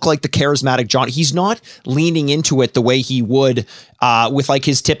doesn't look like the charismatic John. He's not leaning into it the way he would with like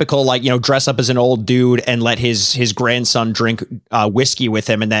his typical, like, dress up as an old dude and let his grandson drink whiskey with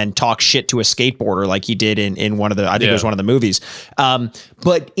him and then talk shit to a skateboarder like he did in one of the, I think it was one of the movies.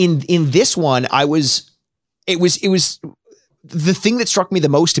 But in this one, it was the thing that struck me the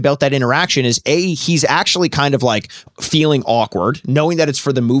most about that interaction is he's actually kind of like feeling awkward, knowing that it's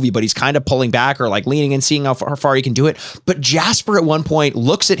for the movie, but he's kind of pulling back or like leaning and seeing how far he can do it. But Jasper at one point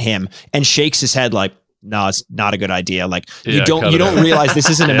looks at him and shakes his head like, no, it's not a good idea. Like you don't realize this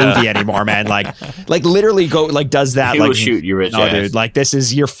isn't a movie anymore, man. Like literally does that. He like, will shoot you, Rich. No, dude, like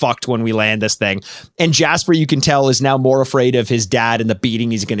you're fucked when we land this thing. And Jasper, you can tell, is now more afraid of his dad and the beating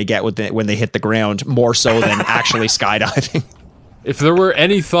he's going to get when they hit the ground, more so than actually skydiving. If there were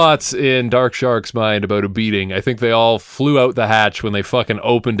any thoughts in Dark Shark's mind about a beating, I think they all flew out the hatch when they fucking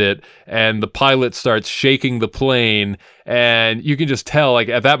opened it and the pilot starts shaking the plane, and you can just tell, like,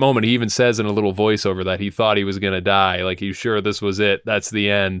 at that moment, he even says in a little voiceover that he thought he was going to die. Like, he's sure this was it. That's the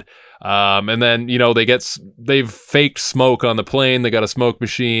end. And then, they've faked smoke on the plane. They got a smoke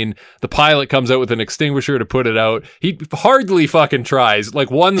machine. The pilot comes out with an extinguisher to put it out. He hardly fucking tries. Like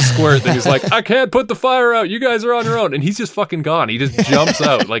one squirt, then he's like, I can't put the fire out. You guys are on your own. And he's just fucking gone. He just jumps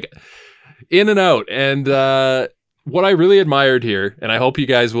out, like in and out. And what I really admired here, and I hope you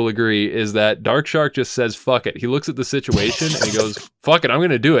guys will agree, is that Dark Shark just says, fuck it. He looks at the situation and he goes, fuck it, I'm going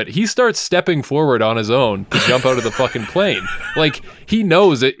to do it. He starts stepping forward on his own to jump out of the fucking plane. Like, he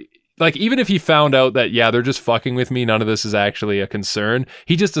knows it. Like, even if he found out that, yeah, they're just fucking with me, none of this is actually a concern,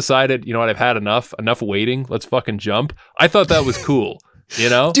 he just decided, you know what, I've had enough waiting, let's fucking jump. I thought that was cool.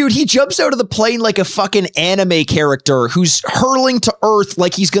 Dude, he jumps out of the plane like a fucking anime character who's hurling to Earth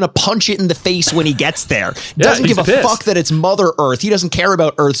like he's gonna punch it in the face when he gets there. Doesn't give a fuck that it's Mother Earth. He doesn't care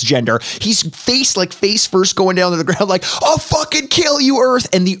about Earth's gender. He's face first going down to the ground like, I'll fucking kill you,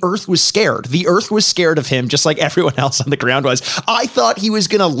 Earth. And the Earth was scared. The Earth was scared of him just like everyone else on the ground was. I thought he was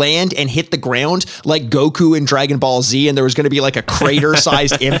gonna land and hit the ground like Goku in Dragon Ball Z, and there was gonna be like a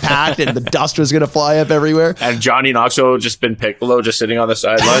crater-sized impact and the dust was gonna fly up everywhere. And Johnny Knoxville just been Piccolo just sitting on the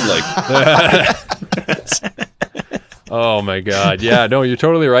sideline like oh my god, yeah, no, you're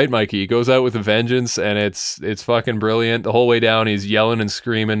totally right, Mikey. He goes out with a vengeance and it's fucking brilliant. The whole way down he's yelling and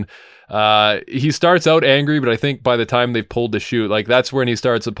screaming. He starts out angry, but I think by the time they've pulled the chute, like that's when he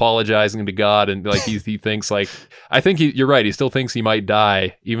starts apologizing to God, and like he thinks like, I think you're right, he still thinks he might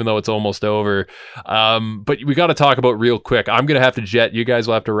die even though it's almost over. But we got to talk about real quick, I'm gonna have to jet, you guys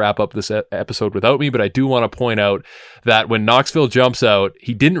will have to wrap up this episode without me, but I do want to point out that when Knoxville jumps out,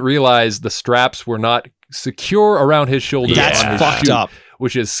 he didn't realize the straps were not secure around his shoulders. That's fucked up.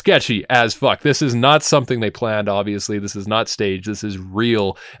 Which is sketchy as fuck. This is not something they planned, obviously. This is not staged. This is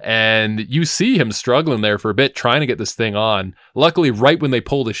real. And you see him struggling there for a bit, trying to get this thing on. Luckily, right when they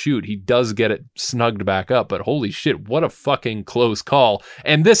pull the chute, he does get it snugged back up. But holy shit, what a fucking close call.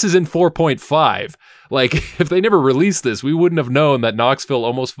 And this is in 4.5. Like, if they never released this, we wouldn't have known that Knoxville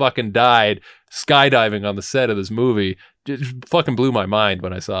almost fucking died skydiving on the set of this movie. It fucking blew my mind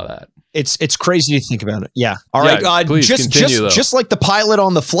when I saw that. It's crazy to think about it. Yeah. All right. Please continue, just like the pilot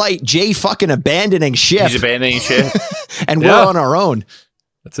on the flight, Jay fucking abandoning ship. he's abandoning ship. And we're on our own.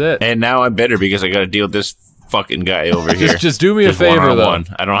 That's it. And now I'm bitter because I got to deal with this fucking guy over here. Just do me a favor, though.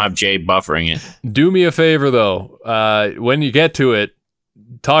 I don't have Jay buffering it. Do me a favor, though. When you get to it,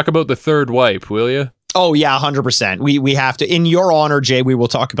 talk about the third wipe, will you? Oh, yeah, 100%. We have to. In your honor, Jay, we will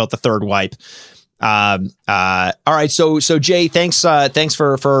talk about the third wipe. All right. So Jay, thanks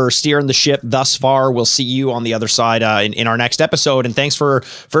for steering the ship thus far. We'll see you on the other side in our next episode. And thanks for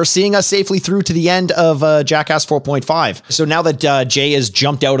seeing us safely through to the end of Jackass 4.5. So now that Jay has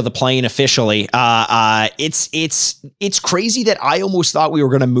jumped out of the plane officially, it's crazy that I almost thought we were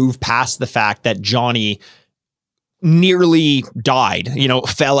going to move past the fact that Johnny nearly died,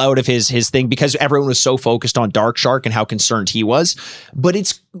 fell out of his thing because everyone was so focused on Dark Shark and how concerned he was. But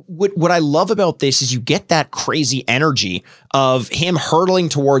it's what I love about this is you get that crazy energy of him hurtling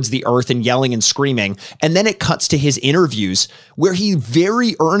towards the earth and yelling and screaming. And then it cuts to his interviews where he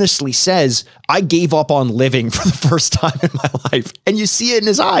very earnestly says, I gave up on living for the first time in my life. And you see it in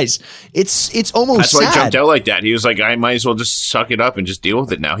his eyes. It's almost That's why sad. he jumped out like that. He was like, I might as well just suck it up and just deal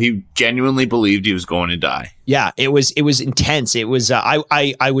with it now. He genuinely believed he was going to die. Yeah, it was intense. It was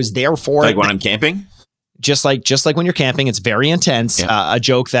I was there for like it. When I'm camping? Just like when you're camping, it's very intense. Yeah. A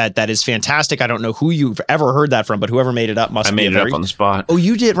joke that is fantastic. I don't know who you've ever heard that from, but whoever made it up must. I made it up on the spot. Oh,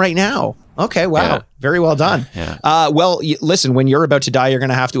 you did right now. Okay, wow, yeah. Very well done. Yeah. Listen, when you're about to die, you're going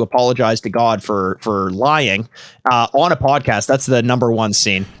to have to apologize to God for lying on a podcast. That's the number one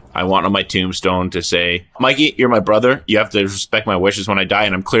scene. I want on my tombstone to say, Mikey, you're my brother. You have to respect my wishes when I die,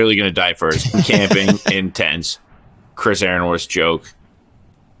 and I'm clearly going to die first. Camping in tents. Chris Aaronworth's joke.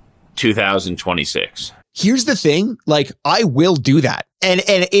 2026. Here's the thing, like, I will do that. And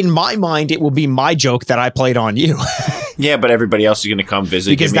in my mind, it will be my joke that I played on you. Yeah, but everybody else is going to come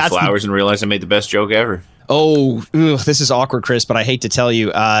visit, Because give me that's flowers, and realize I made the best joke ever. Oh, ugh, this is awkward, Chris, but I hate to tell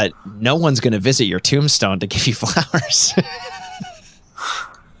you, no one's going to visit your tombstone to give you flowers.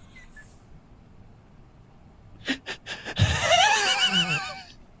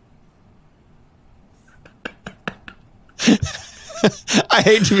 I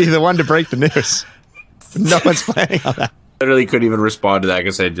hate to be the one to break the news. No one's planning on that. Literally couldn't even respond to that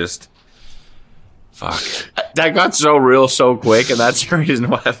because I just... Fuck. That got so real so quick, and that's the reason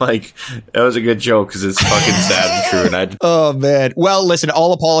why I'm like, that was a good joke, because it's fucking sad and true. And Oh, man. Well, listen,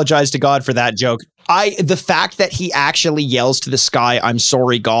 I'll apologize to God for that joke. The fact that he actually yells to the sky, "I'm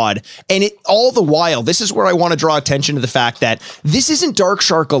sorry, God." And it all the while, this is where I want to draw attention to the fact that this isn't Dark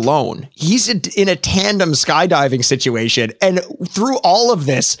Shark alone. He's in a tandem skydiving situation. And through all of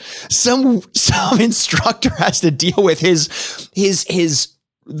this, some instructor has to deal with his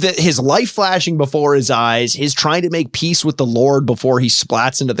life flashing before his eyes, his trying to make peace with the Lord before he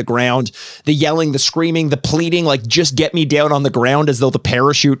splats into the ground, the yelling, the screaming, the pleading, like, just get me down on the ground, as though the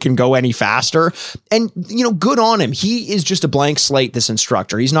parachute can go any faster. And, you know, good on him. He is just a blank slate, this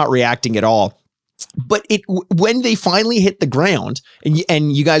instructor. He's not reacting at all. But when they finally hit the ground,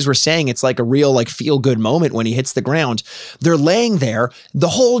 and you guys were saying it's like a real, like, feel good moment when he hits the ground, they're laying there. The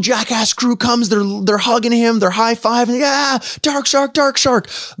whole Jackass crew comes. They're hugging him. They're high fiving. Yeah, Dark Shark, Dark Shark.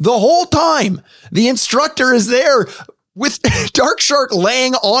 The whole time, the instructor is there with Dark Shark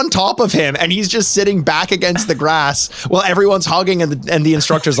laying on top of him, and he's just sitting back against the grass while everyone's hugging, and the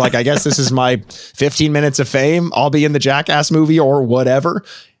instructor's like, I guess this is my 15 minutes of fame. I'll be in the Jackass movie or whatever.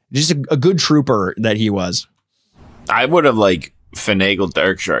 Just a good trooper that he was. I would have, like, finagled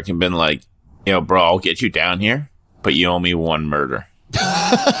Dark Shark and been like, you know, bro, I'll get you down here, but you owe me one murder.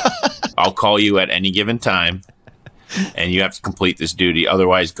 I'll call you at any given time, and you have to complete this duty.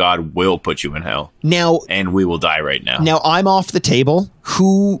 Otherwise, God will put you in hell. Now, and we will die right now. Now, I'm off the table.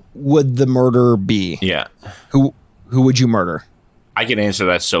 Who would the murderer be? Yeah. Who would you murder? I can answer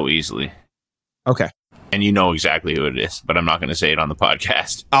that so easily. Okay. And you know exactly who it is, but I'm not going to say it on the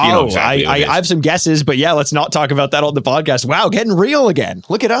podcast. Oh, you know exactly I have some guesses, but yeah, let's not talk about that on the podcast. Wow, getting real again.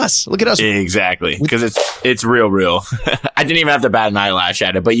 Look at us. Look at us. Exactly, because it's real. I didn't even have to bat an eyelash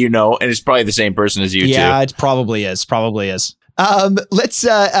at it, but you know, and it's probably the same person as you too. Yeah, it probably is. Let's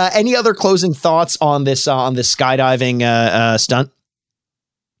any other closing thoughts on this skydiving stunt?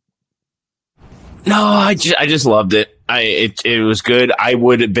 No, I just loved it. It was good. I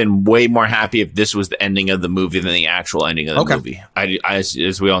would have been way more happy if this was the ending of the movie than the actual ending of the movie.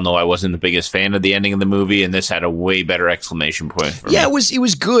 As we all know, I wasn't the biggest fan of the ending of the movie, and this had a way better exclamation point for me. Yeah, it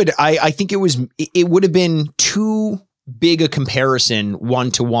was good. I think it would have been too big a comparison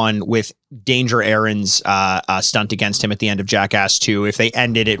 1-to-1 with Danger Aaron's stunt against him at the end of Jackass 2 if they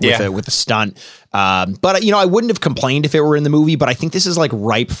ended it with a stunt. But you know, I wouldn't have complained if it were in the movie, but I think this is like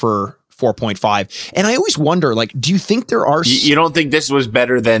ripe for 4.5. And I always wonder, like, do you think there are... You don't think this was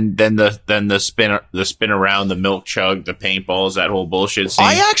better than the spin around, the milk chug, the paintballs, that whole bullshit scene?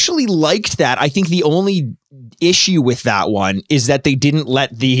 I actually liked that. I think the only issue with that one is that they didn't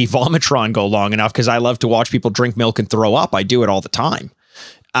let the Vomitron go long enough, because I love to watch people drink milk and throw up. I do it all the time.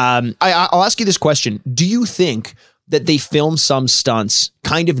 I'll ask you this question. Do you think that they film some stunts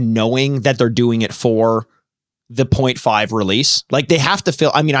kind of knowing that they're doing it for the 0.5 release? Like, they have to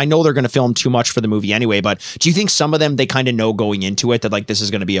film. I mean, I know they're going to film too much for the movie anyway, but do you think some of them, they kind of know going into it that, like, this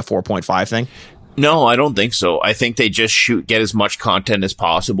is going to be a 4.5 thing? No, I don't think so. I think they just get as much content as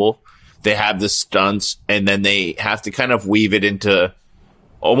possible. They have the stunts, and then they have to kind of weave it into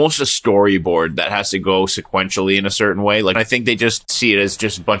almost a storyboard that has to go sequentially in a certain way. Like, I think they just see it as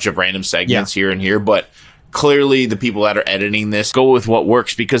just a bunch of random segments here and here, but clearly the people that are editing this go with what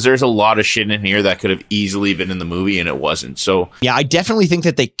works, because there's a lot of shit in here that could have easily been in the movie and it wasn't. So yeah, I definitely think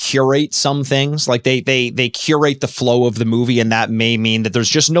that they curate some things. Like they curate the flow of the movie, and that may mean that there's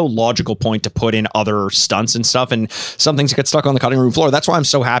just no logical point to put in other stunts and stuff, and some things get stuck on the cutting room floor. That's why I'm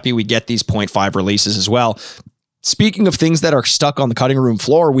so happy we get these 0.5 releases as well. Speaking of things that are stuck on the cutting room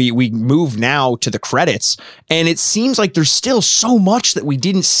floor, we move now to the credits, and it seems like there's still so much that we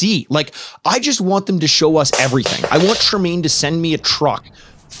didn't see. Like, I just want them to show us everything. I want Tremaine to send me a truck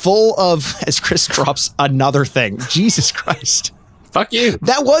full of, as Chris drops another thing. Jesus Christ. Fuck you.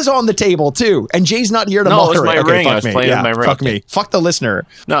 That was on the table too, and Jay's not here to No, it's moderate. my ring. I Fuck was me. playing with my ring. Fuck me. Fuck the listener.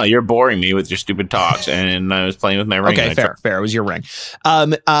 No, you're boring me with your stupid talks, and I was playing with my ring. Okay, fair. It was your ring.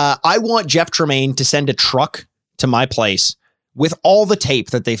 I want Jeff Tremaine to send a truck to my place with all the tape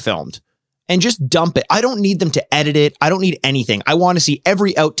that they filmed and just dump it. I don't need them to edit it. I don't need anything. I want to see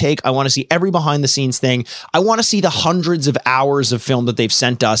every outtake. I want to see every behind the scenes thing. I want to see the hundreds of hours of film that they've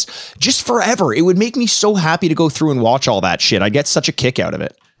sent us just forever. It would make me so happy to go through and watch all that shit. I get such a kick out of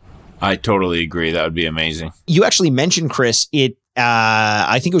it. I totally agree. That would be amazing. You actually mentioned, Chris,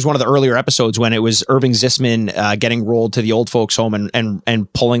 I think it was one of the earlier episodes when it was Irving Zisman getting rolled to the old folks home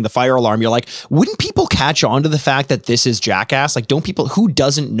and pulling the fire alarm. You're like, wouldn't people catch on to the fact that this is Jackass? Like, don't people, who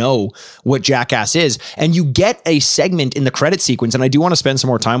doesn't know what Jackass is? And you get a segment in the credit sequence. And I do want to spend some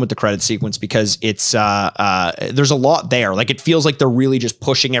more time with the credit sequence because it's, there's a lot there. Like, it feels like they're really just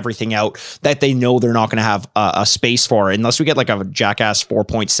pushing everything out that they know they're not going to have a space for, unless we get like a Jackass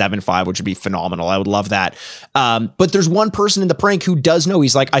 4.75, which would be phenomenal. I would love that. But there's one person in the prank who does know.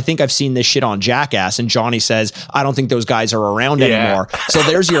 He's like, I think I've seen this shit on Jackass. And Johnny says, I don't think those guys are around anymore. So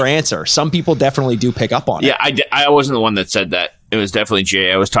there's your answer. Some people definitely do pick up on it. Yeah, I wasn't the one that said that. It was definitely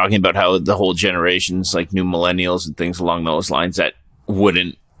Jay. I was talking about how the whole generations, like new millennials and things along those lines, that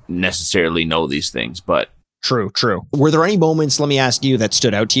wouldn't necessarily know these things. But True. Were there any moments, let me ask you, that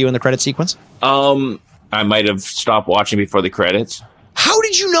stood out to you in the credit sequence? I might have stopped watching before the credits. How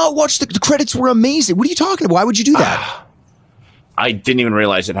did you not watch the credits? Were amazing. What are you talking about? Why would you do that? I didn't even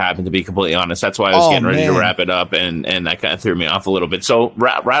realize it happened, to be completely honest. That's why I was getting ready to wrap it up, and that kind of threw me off a little bit. So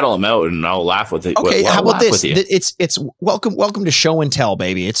rattle them out, and I'll laugh with it. Okay, how about this? It's welcome to show and tell,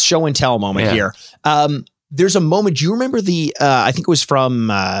 baby. It's show and tell moment here. There's a moment. Do you remember the? I think it was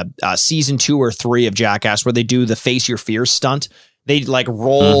from season 2 or 3 of Jackass, where they do the face your fears stunt. They like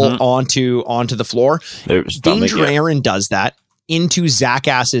roll onto the floor. Danger Aaron does that into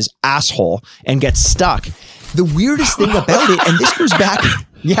Zackass's asshole and gets stuck. The weirdest thing about it, and this goes back,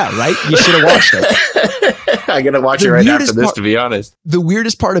 yeah, right? You should have watched it. I gotta watch it right after this, to be honest. The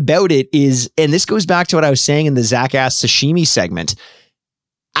weirdest part about it is, and this goes back to what I was saying in the Zackass sashimi segment.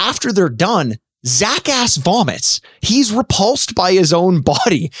 After they're done, Zackass vomits. He's repulsed by his own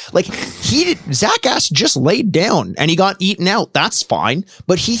body. Like Zackass just laid down and he got eaten out. That's fine,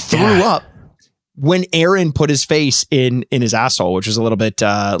 but he threw up when Aaron put his face in his asshole, which was a little bit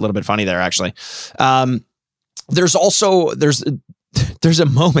funny there, actually. There's a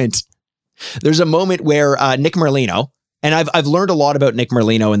moment where Nick Merlino, and I've learned a lot about Nick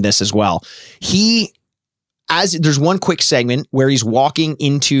Merlino in this as well. There's one quick segment where he's walking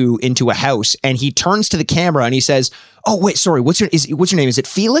into a house and he turns to the camera and he says, "Oh wait, sorry, what's your name? Is it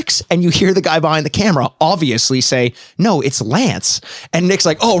Felix?" And you hear the guy behind the camera obviously say, "No, it's Lance." And Nick's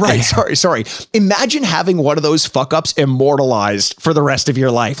like, "Oh right, sorry." Imagine having one of those fuck ups immortalized for the rest of your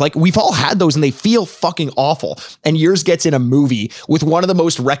life. Like, we've all had those and they feel fucking awful. And yours gets in a movie with one of the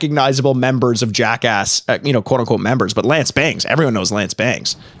most recognizable members of Jackass, quote unquote members, but Lance bangs. Everyone knows Lance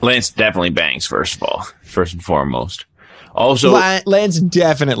bangs. Lance definitely bangs, first and foremost. Also, Lance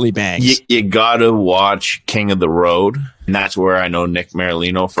definitely bangs. You gotta watch King of the Road, and that's where I know Nick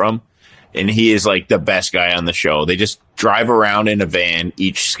Merlino from. And he is like the best guy on the show. They just drive around in a van,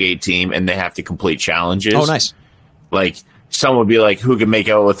 each skate team, and they have to complete challenges. Oh, nice. Like, some would be like, who can make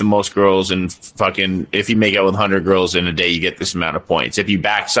out with the most girls, and fucking, if you make out with 100 girls in a day, you get this amount of points. If you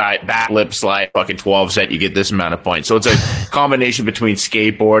back lip slide fucking 12 set, you get this amount of points. So it's a combination between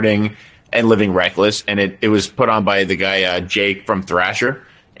skateboarding and living reckless, and it was put on by the guy Jake from Thrasher,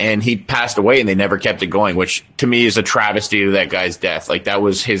 and he passed away and they never kept it going, which to me is a travesty to that guy's death. Like, that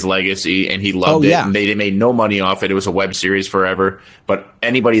was his legacy and he loved it, and they made no money off it. It was a web series forever, but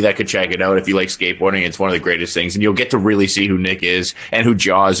anybody that could check it out, if you like skateboarding, it's one of the greatest things, and you'll get to really see who Nick is and who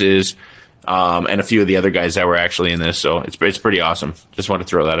Jaws is, and a few of the other guys that were actually in this. So it's pretty awesome. Just want to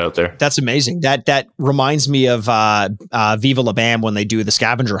throw that out there. That's amazing. That reminds me of Viva La Bam when they do the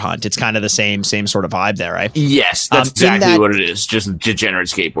scavenger hunt. It's kind of the same sort of vibe there, right? Yes, that's exactly what it is. Just degenerate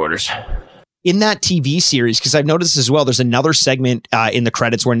skateboarders. In that TV series, because I've noticed as well, there's another segment in the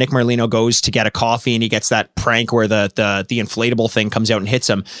credits where Nick Merlino goes to get a coffee and he gets that prank where the inflatable thing comes out and hits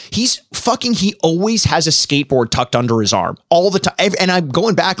him. He always has a skateboard tucked under his arm all the time. And I'm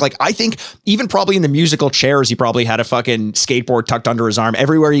going back, like, I think even probably in the musical Chairs, he probably had a fucking skateboard tucked under his arm.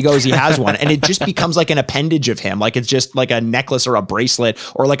 Everywhere he goes, he has one. And it just becomes like an appendage of him. Like, it's just like a necklace or a bracelet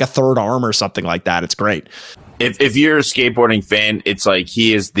or like a third arm or something like that. It's great. If you're a skateboarding fan, it's like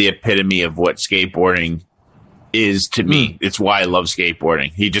he is the epitome of what skateboarding is to me. It's why I love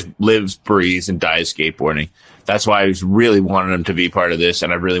skateboarding. He just lives, breathes, and dies skateboarding. That's why I really wanted him to be part of this,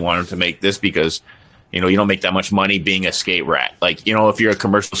 and I really wanted him to make this, because You know, you don't make that much money being a skate rat. Like, you know, if you're a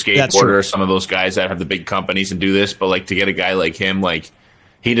commercial skateboarder or some of those guys that have the big companies and do this, but like to get a guy like him, like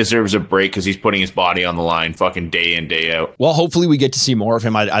he deserves a break because he's putting his body on the line fucking day in, day out. Well, hopefully we get to see more of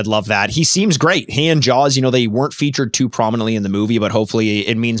him. I'd love that. He seems great. He and Jaws, you know, they weren't featured too prominently in the movie, but hopefully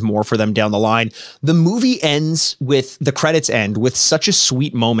it means more for them down the line. The movie ends with, the credits end with such a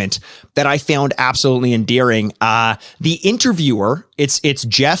sweet moment that I found absolutely endearing. The interviewer, it's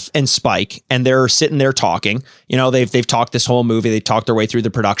Jeff and Spike, and they're sitting there talking. You know, they've talked this whole movie. They talked their way through the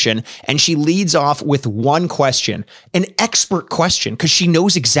production, and she leads off with one question, an expert question, because she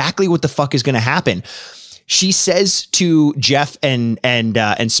knows exactly what the fuck is going to happen. She says to Jeff and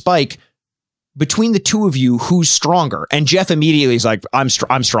Spike, between the two of you, who's stronger? And Jeff immediately is like, I'm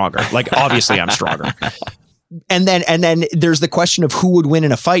stronger. Like, obviously I'm stronger. And then there's the question of who would win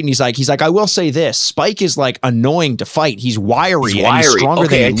in a fight. And he's like, I will say this. Spike is like annoying to fight. He's wiry. And he's stronger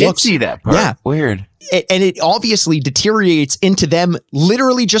than he looks. I did see that part. Yeah. Weird. And it obviously deteriorates into them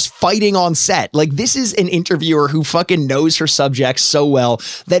literally just fighting on set. Like, this is an interviewer who fucking knows her subjects so well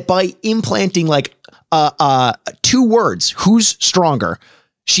that by implanting like 2 words, who's stronger,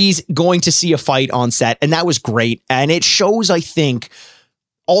 she's going to see a fight on set. And that was great. And it shows, I think,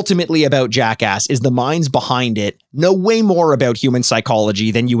 ultimately about Jackass is the minds behind it know way more about human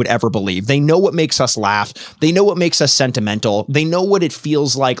psychology than you would ever believe. They know what makes us laugh. They know what makes us sentimental. They know what it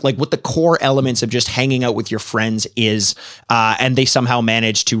feels like what the core elements of just hanging out with your friends is. And they somehow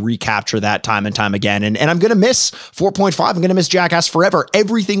manage to recapture that time and time again. And I'm going to miss 4.5. I'm going to miss Jackass forever.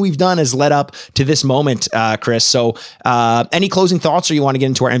 Everything we've done has led up to this moment, Chris. So any closing thoughts, or you want to get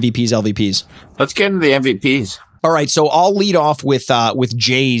into our MVPs, LVPs? Let's get into the MVPs. All right, so I'll lead off with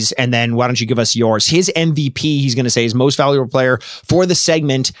Jay's, and then why don't you give us yours? His MVP, he's going to say, his most valuable player for the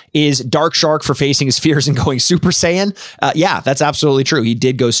segment is Dark Shark for facing his fears and going Super Saiyan. Yeah, that's absolutely true. He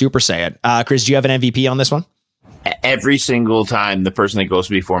did go Super Saiyan. Chris, do you have an MVP on this one? Every single time the person that goes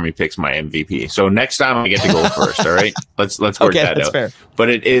before me picks my MVP. So next time I get to go first, all right? Let's work that out. Fair. But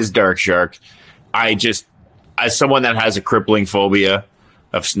it is Dark Shark. As someone that has a crippling phobia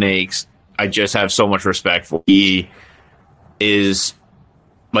of snakes, I just have so much respect for. He is,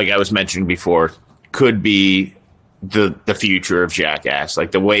 like I was mentioning before, could be the future of Jackass. Like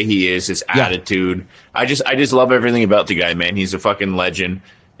the way he is, his attitude. I just love everything about the guy, man. He's a fucking legend,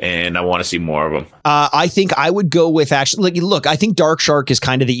 and I want to see more of him. I think I would go with actually, look, I think Dark Shark is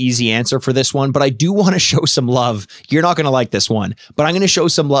kind of the easy answer for this one, but I do want to show some love. You're not going to like this one, but I'm going to show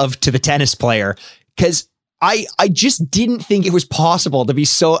some love to the tennis player, because I just didn't think it was possible to be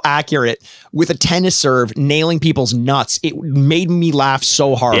so accurate with a tennis serve, nailing people's nuts. It made me laugh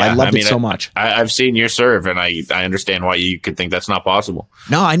so hard. I loved it so much. I've seen your serve, and I understand why you could think that's not possible.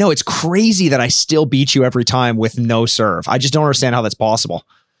 No, I know. It's crazy that I still beat you every time with no serve. I just don't understand how that's possible.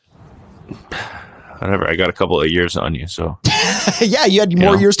 Whatever. I got a couple of years on you, so. Yeah, you had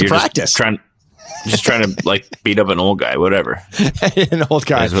more years to practice. Just trying to like beat up an old guy, whatever. An old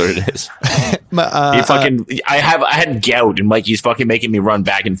guy. That's what it is. I had gout, and Mikey's fucking making me run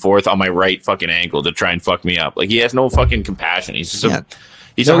back and forth on my right fucking ankle to try and fuck me up. Like, he has no fucking compassion. He's just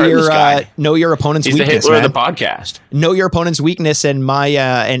he's a heartless guy. Know your opponent's weakness. He's the Hitler of the podcast. Know your opponent's weakness, and my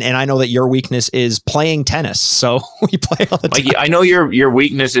and I know that your weakness is playing tennis. So we play all the time. Mikey, I know your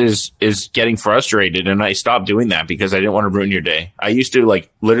weakness is getting frustrated, and I stopped doing that because I didn't want to ruin your day. I used to,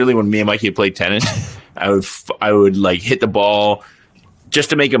 like, literally when me and Mikey played tennis, I would like hit the ball just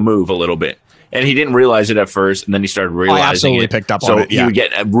to make a move a little bit. And he didn't realize it at first, and then he started realizing I absolutely picked up on it. So he would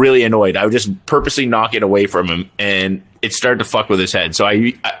get really annoyed. I would just purposely knock it away from him, and it started to fuck with his head. So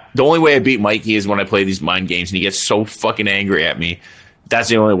the only way I beat Mikey is when I play these mind games, and he gets so fucking angry at me. That's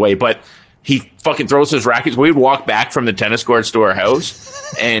the only way. But he fucking throws his rackets. We would walk back from the tennis courts to our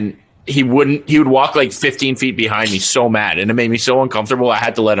house, and he would walk like 15 feet behind me, so mad, and it made me so uncomfortable. I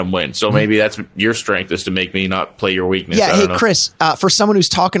had to let him win. So maybe that's your strength, is to make me not play your weakness. Yeah. Hey, Chris, for someone who's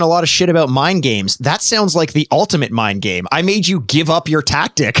talking a lot of shit about mind games, that sounds like the ultimate mind game. I made you give up your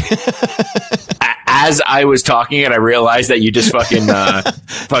tactic. As I was talking, and I realized that you just fucking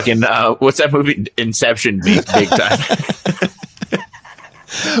what's that movie? Inception, big time.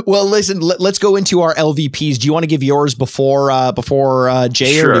 Well, listen, let's go into our LVPs. Do you want to give yours before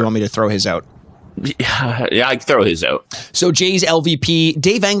Jay, sure, or do you want me to throw his out? Yeah, I can throw his out. So Jay's LVP,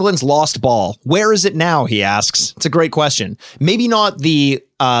 Dave England's lost ball. Where is it now, he asks? It's a great question. Maybe not the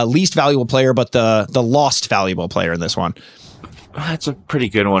least valuable player, but the lost valuable player in this one. That's a pretty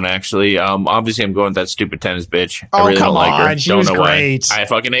good one, actually. Obviously, I'm going with that stupid tennis bitch. I really don't like her. She don't was know great. why. I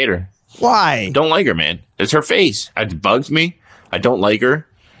fucking hate her. Why? Don't like her, man. It's her face. It bugs me. I don't like her.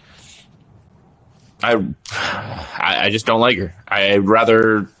 I just don't like her. I'd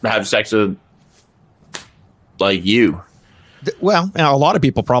rather have sex with like you. Well, a lot of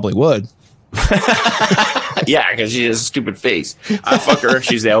people probably would. Yeah, because she has a stupid face. I fuck her.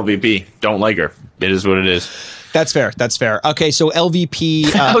 She's the LVP. Don't like her. It is what it is. That's fair. That's fair. Okay, so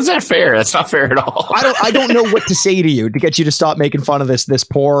LVP. How's that fair? That's not fair at all. I don't know what to say to you to get you to stop making fun of this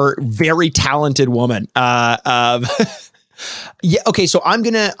poor, very talented woman. Yeah. Okay. So I'm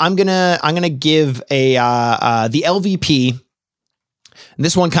gonna give the LVP. And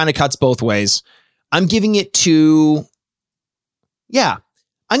this one kind of cuts both ways. I'm giving it to. Yeah,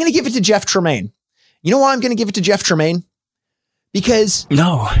 I'm gonna give it to Jeff Tremaine. You know why I'm gonna give it to Jeff Tremaine? Because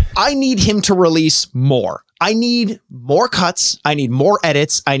I need him to release more. I need more cuts. I need more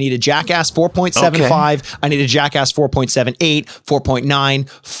edits. I need a Jackass 4.75. Okay. I need a Jackass 4.78, 4.9,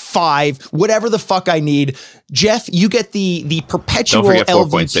 5, whatever the fuck I need. Jeff, you get the perpetual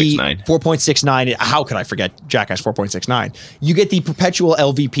LVP 4.69. How could I forget Jackass 4.69? You get the perpetual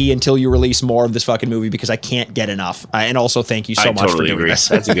LVP until you release more of this fucking movie because I can't get enough. And also thank you so much for doing this.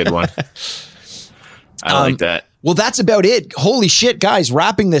 That's a good one. I like that. Well, that's about it. Holy shit, guys,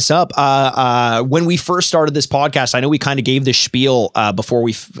 wrapping this up. When we first started this podcast, I know we kind of gave this spiel before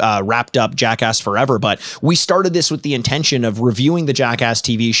we wrapped up Jackass Forever, but we started this with the intention of reviewing the Jackass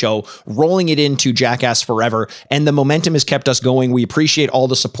TV show, rolling it into Jackass Forever, and the momentum has kept us going. We appreciate all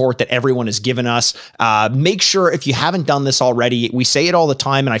the support that everyone has given us. Make sure, if you haven't done this already, we say it all the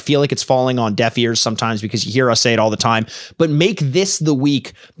time, and I feel like it's falling on deaf ears sometimes because you hear us say it all the time, but make this the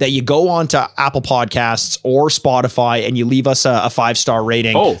week that you go on to Apple Podcasts or Spotify and you leave us a 5-star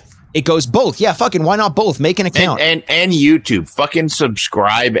rating. Both. It goes both. Yeah, fucking why not both? Make an account. And YouTube. Fucking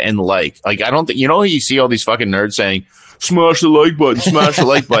subscribe and like. Like, I don't think, you know, you see all these fucking nerds saying, smash the like button, smash the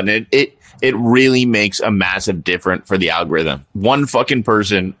like button. It really makes a massive difference for the algorithm. One fucking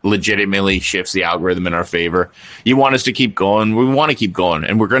person legitimately shifts the algorithm in our favor. You want us to keep going. We want to keep going,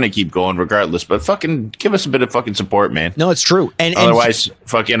 and we're going to keep going regardless. But fucking give us a bit of fucking support, man. No, it's true. And otherwise,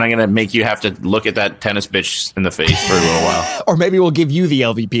 fucking, I'm going to make you have to look at that tennis bitch in the face for a little while. Or maybe we'll give you the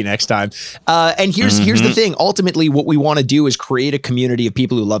LVP next time. And here's the thing. Ultimately, what we want to do is create a community of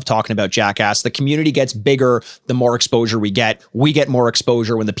people who love talking about Jackass. The community gets bigger the more exposure we get. We get more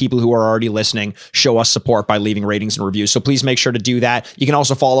exposure when the people who are already listening show us support by leaving ratings and reviews. So please make sure to do that. You can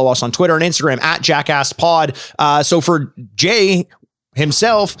also follow us on Twitter and Instagram at JackassPod. So for Jay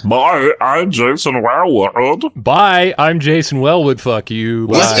himself, bye, I'm Jason Wellwood. Bye, I'm Jason Wellwood. Fuck you.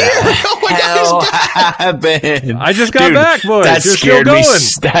 Bye. Hell happened? I just got back, boys. That You're scared still me.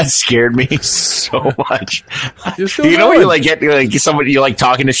 going. That scared me so much. You're still you know going. when you like somebody, you're like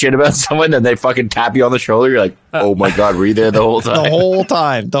talking to shit about someone and they fucking tap you on the shoulder. You're like, oh my God, were you there the whole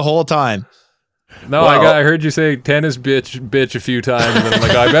time? The whole time. No, well, I heard you say tennis bitch a few times, and I'm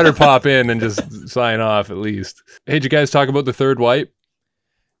like, I better pop in and just sign off at least. Hey, did you guys talk about the third wipe?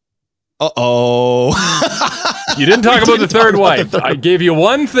 Uh-oh. You didn't talk about the third wipe. I gave you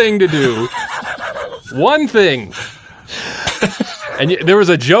one thing to do. One thing. And there was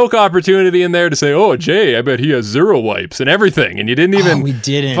a joke opportunity in there to say, oh, Jay, I bet he has 0 wipes and everything. And you didn't even we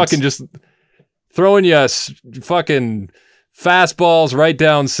didn't. fucking just throwing you fucking fastballs right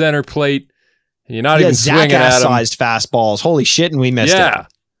down center plate. And you're not even swinging at them. Sized fastballs. Holy shit, and we missed it. Yeah.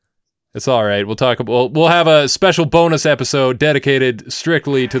 It's all right. We'll have a special bonus episode dedicated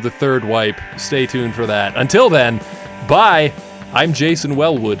strictly to the third wipe. Stay tuned for that. Until then, bye. I'm Jason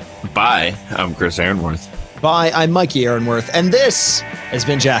Wellwood. Bye. I'm Chris Aaronworth. Bye. I'm Mikey Aaronworth. And this has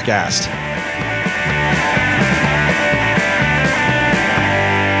been Jackassed.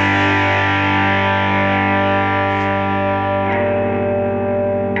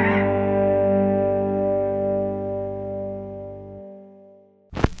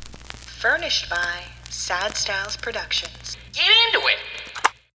 Furnished by Sad Styles Productions. Get into it.